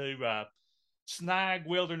eager to snag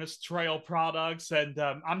Wilderness Trail products, and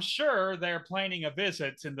I'm sure they're planning a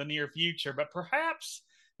visit in the near future, but perhaps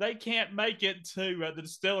they can't make it to the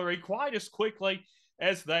distillery quite as quickly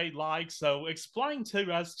as they'd like. So, explain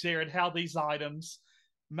to us, Jared, how these items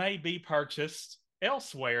may be purchased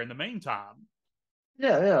elsewhere in the meantime.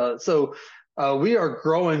 Yeah, yeah. So we are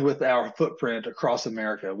growing with our footprint across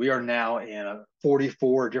America. We are now in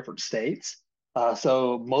 44 different states.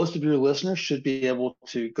 So most of your listeners should be able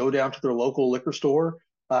to go down to their local liquor store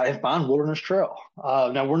and find Wilderness Trail.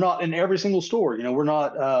 Now we're not in every single store. We're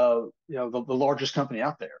not the largest company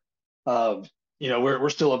out there. Uh, we're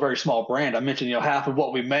still a very small brand. I mentioned half of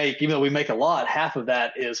what we make, even though we make a lot, half of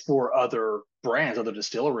that is for other brands, other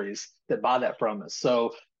distilleries that buy that from us.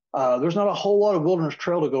 So there's not a whole lot of Wilderness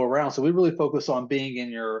Trail to go around, so we really focus on being in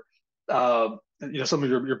your, some of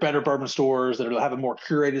your better bourbon stores that are having more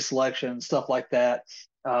curated selection, stuff like that.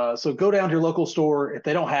 So go down to your local store. If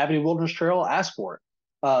they don't have any Wilderness Trail, ask for it.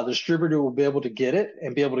 The distributor will be able to get it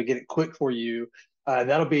and be able to get it quick for you. And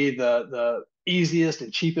that'll be the easiest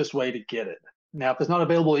and cheapest way to get it. Now, if it's not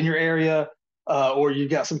available in your area, or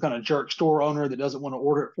you've got some kind of jerk store owner that doesn't want to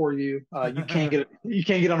order it for you, you can get it. You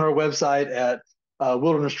can get on our website at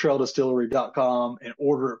wildernesstraildistillery.com and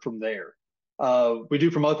order it from there. We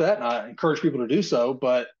do promote that, and I encourage people to do so.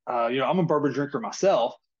 But I'm a bourbon drinker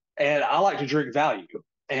myself, and I like to drink value,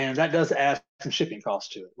 and that does add some shipping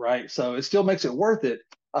costs to it, right? So it still makes it worth it.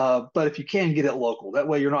 But if you can get it local, that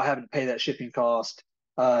way you're not having to pay that shipping cost,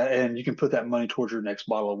 and you can put that money towards your next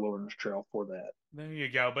bottle of Wilderness Trail for that. There you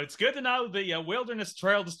go. But it's good to know the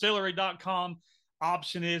wildernesstraildistillery.com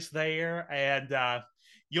option is there, and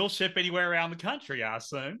you'll ship anywhere around the country, I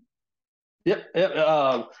assume. Yep,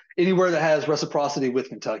 yep. Anywhere that has reciprocity with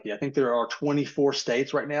Kentucky. I think there are 24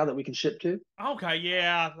 states right now that we can ship to. Okay,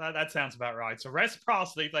 yeah, that sounds about right. So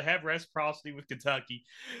reciprocity, if they have reciprocity with Kentucky,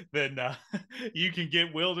 then you can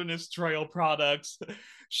get Wilderness Trail products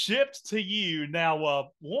shipped to you. Now,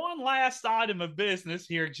 one last item of business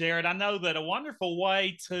here, Jared. I know that a wonderful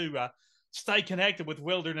way to stay connected with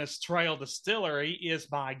Wilderness Trail Distillery is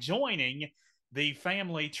by joining the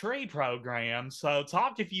Family Tree program. So,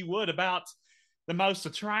 talk if you would about the most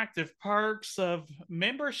attractive perks of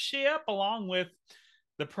membership, along with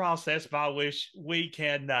the process by which we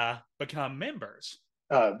can become members.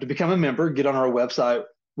 To become a member, get on our website,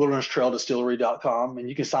 wildernesstraildistillery.com, and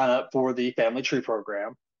you can sign up for the Family Tree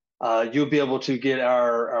program. You'll be able to get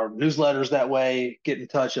our newsletters that way, get in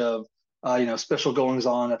touch of special goings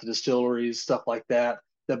on at the distilleries, stuff like that.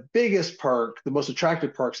 The biggest perk, the most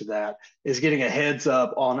attractive perks of that is getting a heads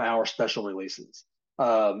up on our special releases.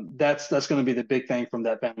 That's going to be the big thing from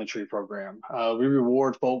that Family Tree program. We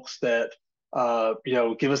reward folks that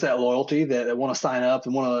give us that loyalty, that want to sign up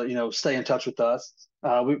and want to stay in touch with us.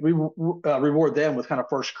 We reward them with kind of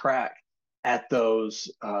first crack at those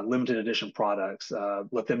limited edition products.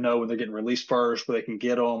 Let them know when they're getting released first, where they can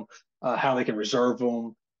get them, how they can reserve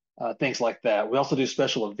them, things like that. We also do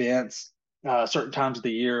special events certain times of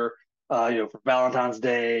the year, for Valentine's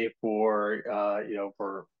Day, for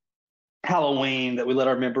Halloween, that we let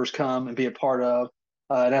our members come and be a part of.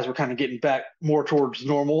 And as we're kind of getting back more towards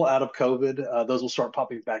normal out of COVID, those will start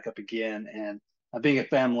popping back up again. And being a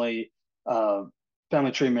family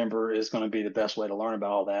tree member is going to be the best way to learn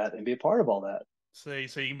about all that and be a part of all that. See,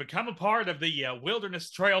 so you can become a part of the Wilderness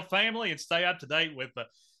Trail family and stay up to date with the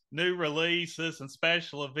new releases and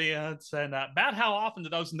special events. And about how often do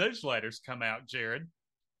those newsletters come out, Jared?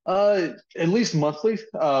 At least monthly.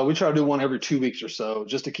 We try to do one every 2 weeks or so,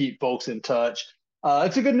 just to keep folks in touch.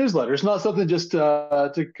 It's a good newsletter. It's not something just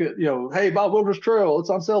hey, Bob Wilderness Trail, it's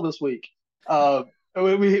on sale this week.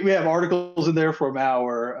 We have articles in there from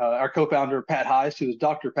our co-founder Pat Heist, who is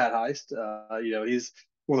Dr. Pat Heist. He's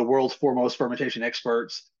one of the world's foremost fermentation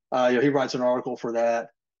experts. He writes an article for that.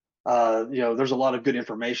 There's a lot of good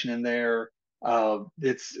information in there.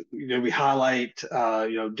 We highlight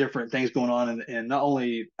different things going on in not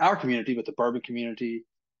only our community but the bourbon community.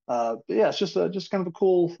 But yeah, it's just kind of a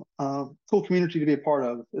cool community to be a part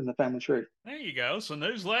of in the Family Tree. There you go. So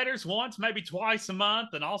newsletters once, maybe twice a month,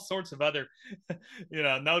 and all sorts of other,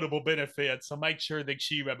 notable benefits. So make sure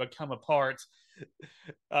that you become a part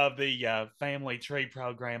of the Family Tree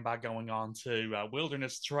program by going on to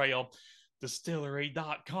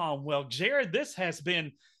wildernesstraildistillery.com. Well, Jared, this has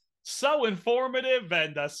been so informative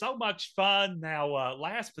and so much fun. Now,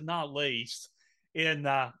 last but not least, in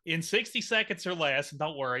 60 seconds or less, and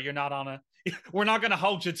don't worry, you're not on a we're not going to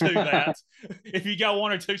hold you to that. If you go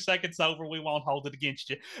 1 or 2 seconds over, we won't hold it against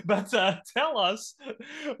you. But tell us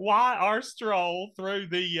why our stroll through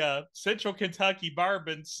the Central Kentucky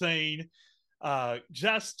bourbon scene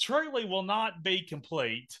just truly will not be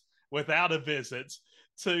complete without a visit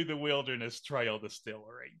to the Wilderness Trail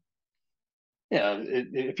Distillery. Yeah,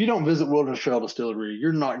 if you don't visit Wilderness Trail Distillery,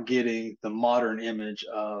 you're not getting the modern image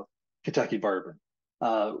of Kentucky bourbon.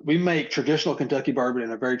 We make traditional Kentucky bourbon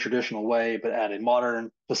in a very traditional way, but at a modern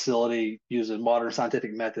facility using modern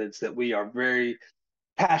scientific methods that we are very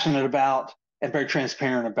passionate about and very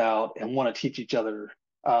transparent about and want to teach each other,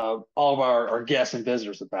 all of our guests and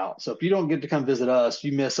visitors about. So if you don't get to come visit us,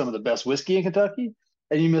 you miss some of the best whiskey in Kentucky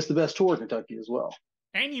and you miss the best tour in Kentucky as well.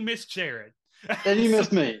 And you miss Jared. And you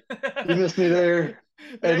missed me. You missed me there.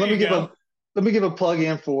 There And let you me give go. a plug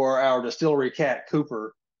in for our distillery cat,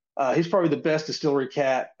 Cooper. He's probably the best distillery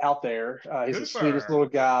cat out there. He's the sweetest Cooper. little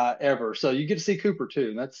guy ever. So you get to see Cooper too.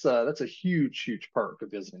 And that's a huge, huge perk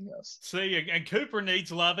of visiting us. See, and Cooper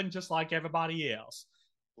needs loving just like everybody else.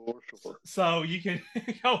 For sure. So you can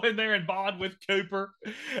go in there and bond with Cooper.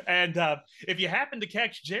 And if you happen to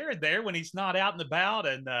catch Jared there when he's not out and about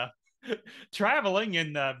and traveling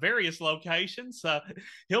in various locations,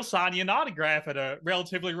 he'll sign you an autograph at a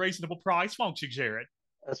relatively reasonable price, won't you, Jared?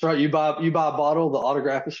 That's right. You buy a bottle, the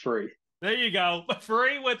autograph is free. There you go.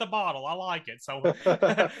 Free with a bottle. I like it. So,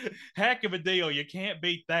 heck of a deal. You can't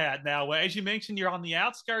beat that. Now, as you mentioned, you're on the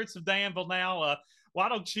outskirts of Danville now. Why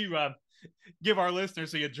don't you give our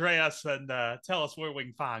listeners the address and tell us where we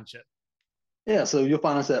can find you? Yeah, so you'll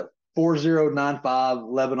find us at 4095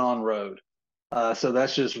 Lebanon Road. So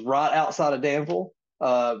that's just right outside of Danville.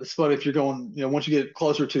 It's funny if you're going, once you get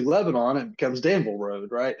closer to Lebanon, it becomes Danville Road,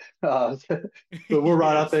 right? But we're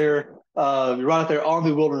right out Yes. there, right out there on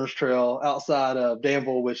the Wilderness Trail outside of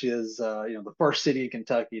Danville, which is, the first city in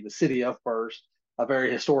Kentucky, the city of First, a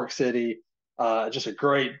very historic city, just a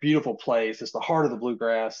great, beautiful place. It's the heart of the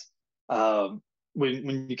bluegrass.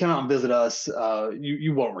 When you come out and visit us,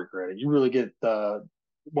 you won't regret it. You really get one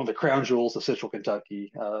of the crown jewels of Central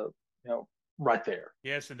Kentucky, right there.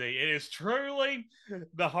 Yes, indeed. It is truly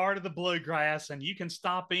the heart of the bluegrass, and you can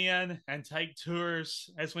stop in and take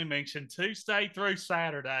tours, as we mentioned, Tuesday through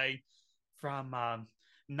Saturday from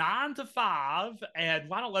 9 to 5. And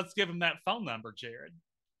why don't let's give them that phone number, Jared?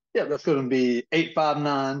 Yeah, that's going to be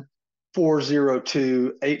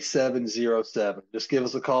 859-402-8707. Just give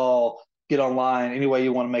us a call, get online, any way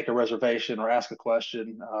you want to make a reservation or ask a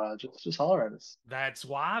question, just holler at us. That's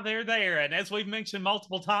why they're there. And as we've mentioned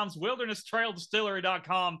multiple times,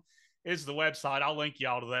 wildernesstraildistillery.com is the website. I'll link you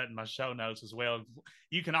all to that in my show notes as well.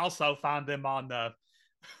 You can also find them on the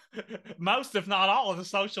most, if not all, of the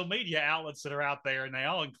social media outlets that are out there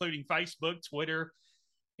now, including Facebook, Twitter,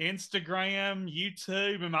 Instagram,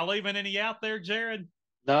 YouTube. Am I leaving any out there, Jared?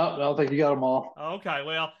 No, I don't think you got them all. Okay,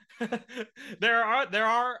 well, there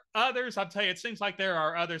are others. I'll tell you, it seems like there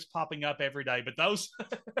are others popping up every day, but those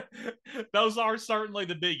those are certainly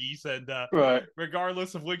the biggies. And Right.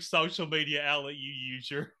 regardless of which social media outlet you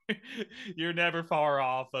use, you're never far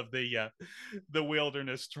off of the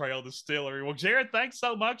Wilderness Trail Distillery. Well, Jared, thanks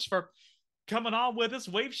so much for coming on with us.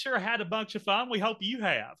 We've sure had a bunch of fun. We hope you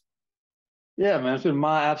have. Yeah, man, it's been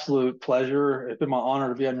my absolute pleasure. It's been my honor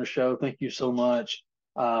to be on your show. Thank you so much.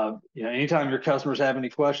 Anytime your customers have any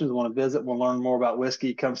questions, want to visit, want to learn more about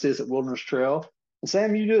whiskey, come see us at Wilderness Trail. And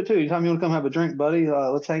Sam, you do it too. Anytime you want to come have a drink, buddy,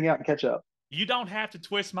 let's hang out and catch up. You don't have to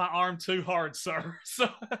twist my arm too hard, sir. So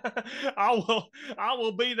I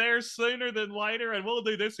will be there sooner than later, and we'll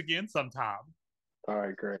do this again sometime. All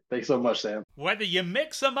right, great. Thanks so much, Sam. Whether you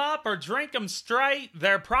mix them up or drink them straight,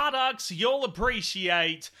 they're products you'll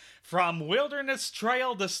appreciate from Wilderness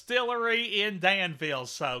Trail Distillery in Danville.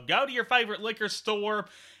 So go to your favorite liquor store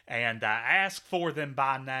and ask for them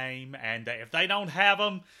by name. And if they don't have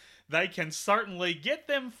them, they can certainly get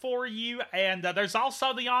them for you. And there's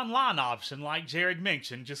also the online option, like Jared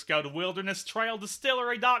mentioned. Just go to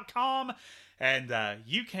wildernesstraildistillery.com and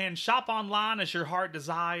you can shop online as your heart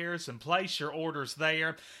desires and place your orders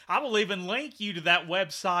there. I will even link you to that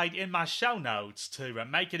website in my show notes to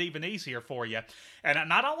make it even easier for you. And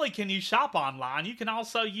not only can you shop online, you can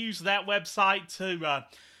also use that website to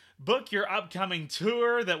book your upcoming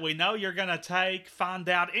tour that we know you're going to take, find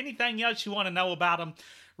out anything else you want to know about them.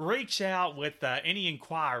 Reach out with any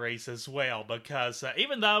inquiries as well, because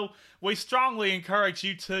even though we strongly encourage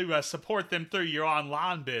you to support them through your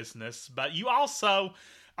online business, but you also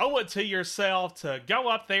owe it to yourself to go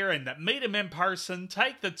up there and meet them in person,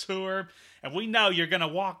 take the tour, and we know you're going to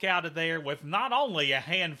walk out of there with not only a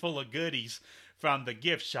handful of goodies from the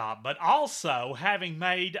gift shop, but also having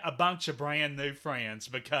made a bunch of brand new friends,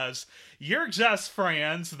 because you're just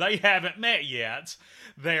friends. They haven't met yet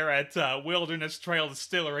there at Wilderness Trail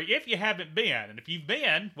Distillery. If you haven't been, and if you've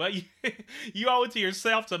been, well, you owe it to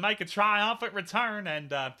yourself to make a triumphant return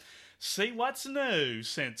and see what's new,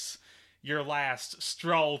 since your last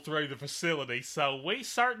stroll through the facility. So we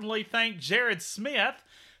certainly thank Jared Smith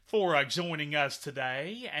for joining us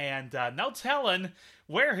today, and no telling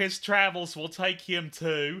where his travels will take him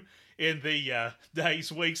to in the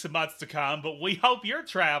days, weeks, and months to come, but we hope your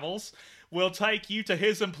travels will take you to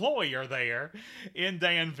his employer there in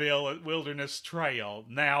Danville at Wilderness Trail.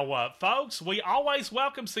 Now, folks, we always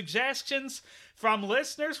welcome suggestions from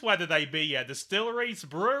listeners, whether they be distilleries,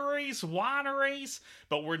 breweries, wineries,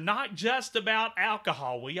 but we're not just about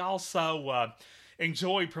alcohol. We also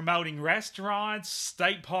enjoy promoting restaurants,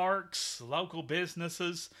 state parks, local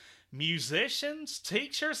businesses, musicians,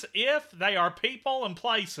 teachers, if they are people and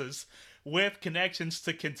places with connections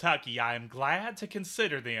to Kentucky. I am glad to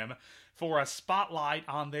consider them for a spotlight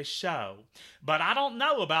on this show. But I don't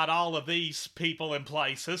know about all of these people and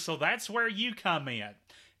places, so that's where you come in.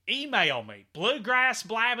 Email me,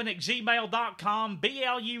 bluegrassblabbin@gmail.com,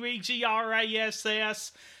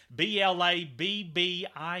 BLUEGRASS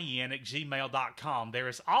BLABBIN@gmail.com. There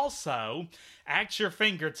is also, at your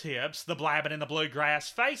fingertips, the Blabbin' in the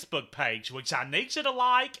Bluegrass Facebook page, which I need you to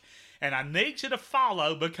like and I need you to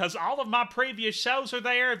follow because all of my previous shows are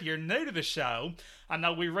there. If you're new to the show, I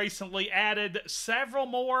know we recently added several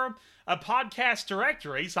more podcast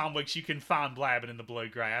directories on which you can find Blabbin' in the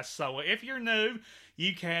Bluegrass. So if you're new,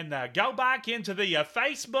 you can go back into the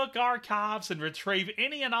Facebook archives and retrieve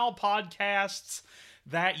any and all podcasts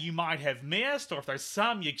that you might have missed, or if there's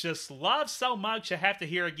some you just love so much you have to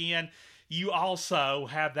hear again, you also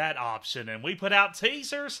have that option. And we put out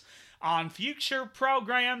teasers on future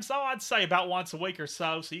programs, I'd say about once a week or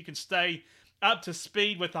so you can stay up to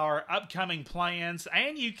speed with our upcoming plans,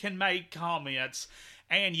 and you can make comments,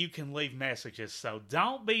 and you can leave messages. So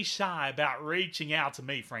don't be shy about reaching out to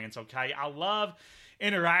me, friends, okay? I love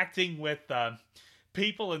interacting with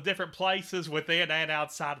people in different places within and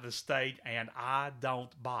outside of the state, and I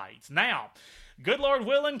don't bite. Now, good Lord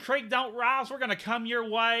willing, creek don't rise. We're going to come your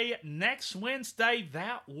way next Wednesday.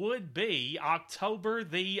 That would be October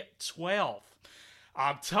the 12th.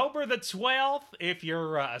 October the 12th, if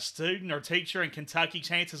you're a student or teacher in Kentucky,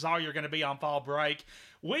 chances are you're going to be on fall break.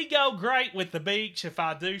 We go great with the beach, if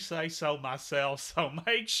I do say so myself, so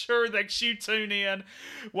make sure that you tune in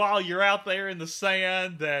while you're out there in the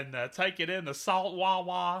sand and take it in the salt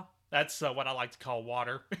wah-wah. That's what I like to call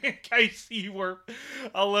water, in case you were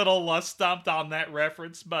a little stumped on that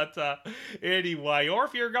reference. But anyway, or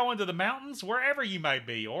if you're going to the mountains, wherever you may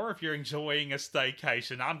be, or if you're enjoying a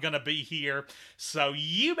staycation, I'm going to be here, so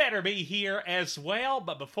you better be here as well.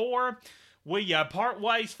 But before we part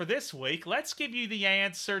ways for this week, let's give you the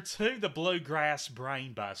answer to the Bluegrass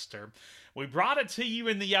Brainbuster. We brought it to you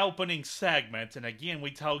in the opening segment, and again,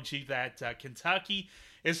 we told you that Kentucky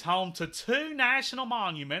is home to 2 national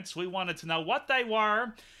monuments. We wanted to know what they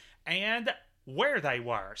were and where they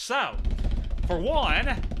were. So, for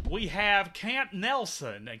one, we have Camp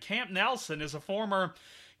Nelson. And Camp Nelson is a former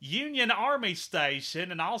Union Army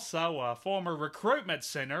station and also a former recruitment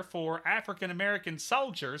center for African American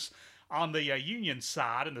soldiers on the Union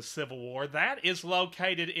side in the Civil War. That is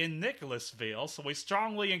located in Nicholasville, so we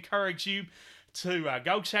strongly encourage you to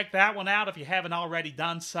go check that one out if you haven't already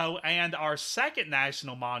done so. And our second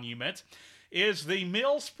national monument is the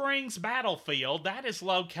Mill Springs Battlefield. That is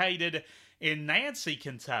located in Nancy,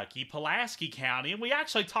 Kentucky, Pulaski County, and we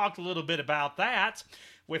actually talked a little bit about that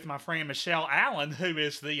with my friend Michelle Allen, who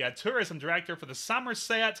is the tourism director for the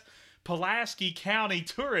Somerset Pulaski County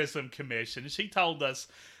Tourism Commission. She told us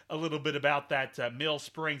a little bit about that Mill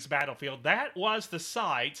Springs Battlefield. That was the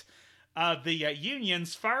site of the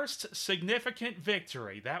Union's first significant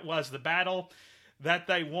victory. That was the battle that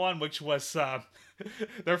they won, which was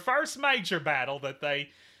their first major battle that they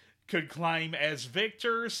could claim as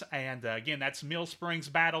victors. And again, that's Mill Springs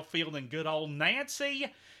Battlefield in good old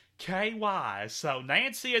Nancy, KY. So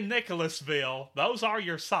Nancy and Nicholasville, those are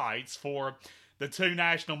your sites for the 2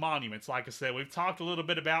 national monuments. Like I said, we've talked a little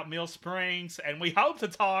bit about Mill Springs, and we hope to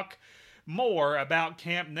talk more about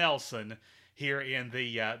Camp Nelson here in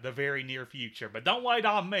the very near future. But don't wait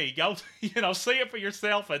on me. Go, see it for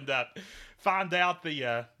yourself and find out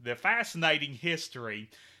the fascinating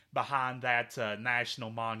history behind that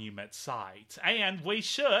national monument site. And we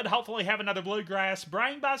should hopefully have another Bluegrass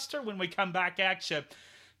Brainbuster when we come back at you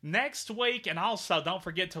next week. And also, don't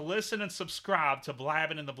forget to listen and subscribe to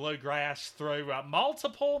Blabbin' in the Bluegrass through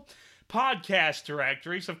multiple podcast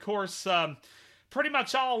directories. Of course, pretty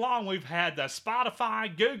much all along, we've had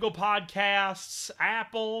Spotify, Google Podcasts,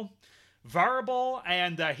 Apple, Verbal,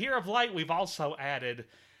 and here of late, we've also added,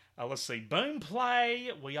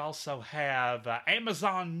 Boomplay. We also have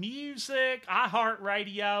Amazon Music,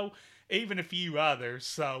 iHeartRadio, even a few others.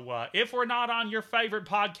 So if we're not on your favorite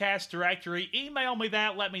podcast directory, email me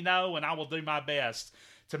that, let me know, and I will do my best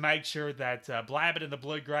to make sure that Blabbing in the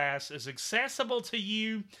Bluegrass is accessible to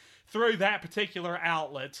you through that particular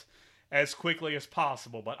outlet as quickly as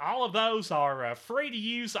possible. But all of those are free to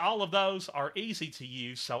use. All of those are easy to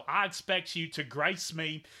use. So I expect you to grace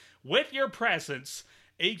me with your presence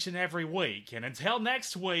each and every week. And until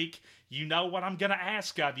next week, you know what I'm going to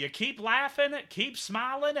ask of you. Keep laughing, keep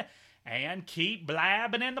smiling, and keep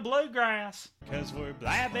blabbing in the bluegrass. 'Cause we're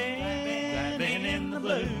blabbing in the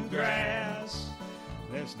bluegrass.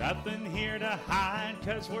 There's nothing here to hide,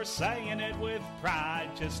 'cause we're saying it with pride.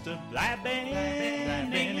 Just a blabbing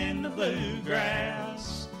in the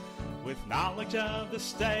bluegrass. With knowledge of the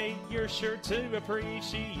state you're sure to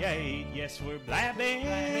appreciate. Yes, we're blabbing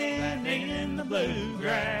in the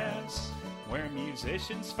bluegrass. Where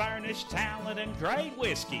musicians furnish talent and great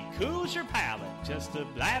whiskey cools your palate. Just a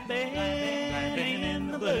blabbing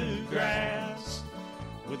in the bluegrass.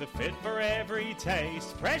 With a fit for every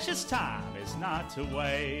taste, precious time is not to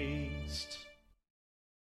waste.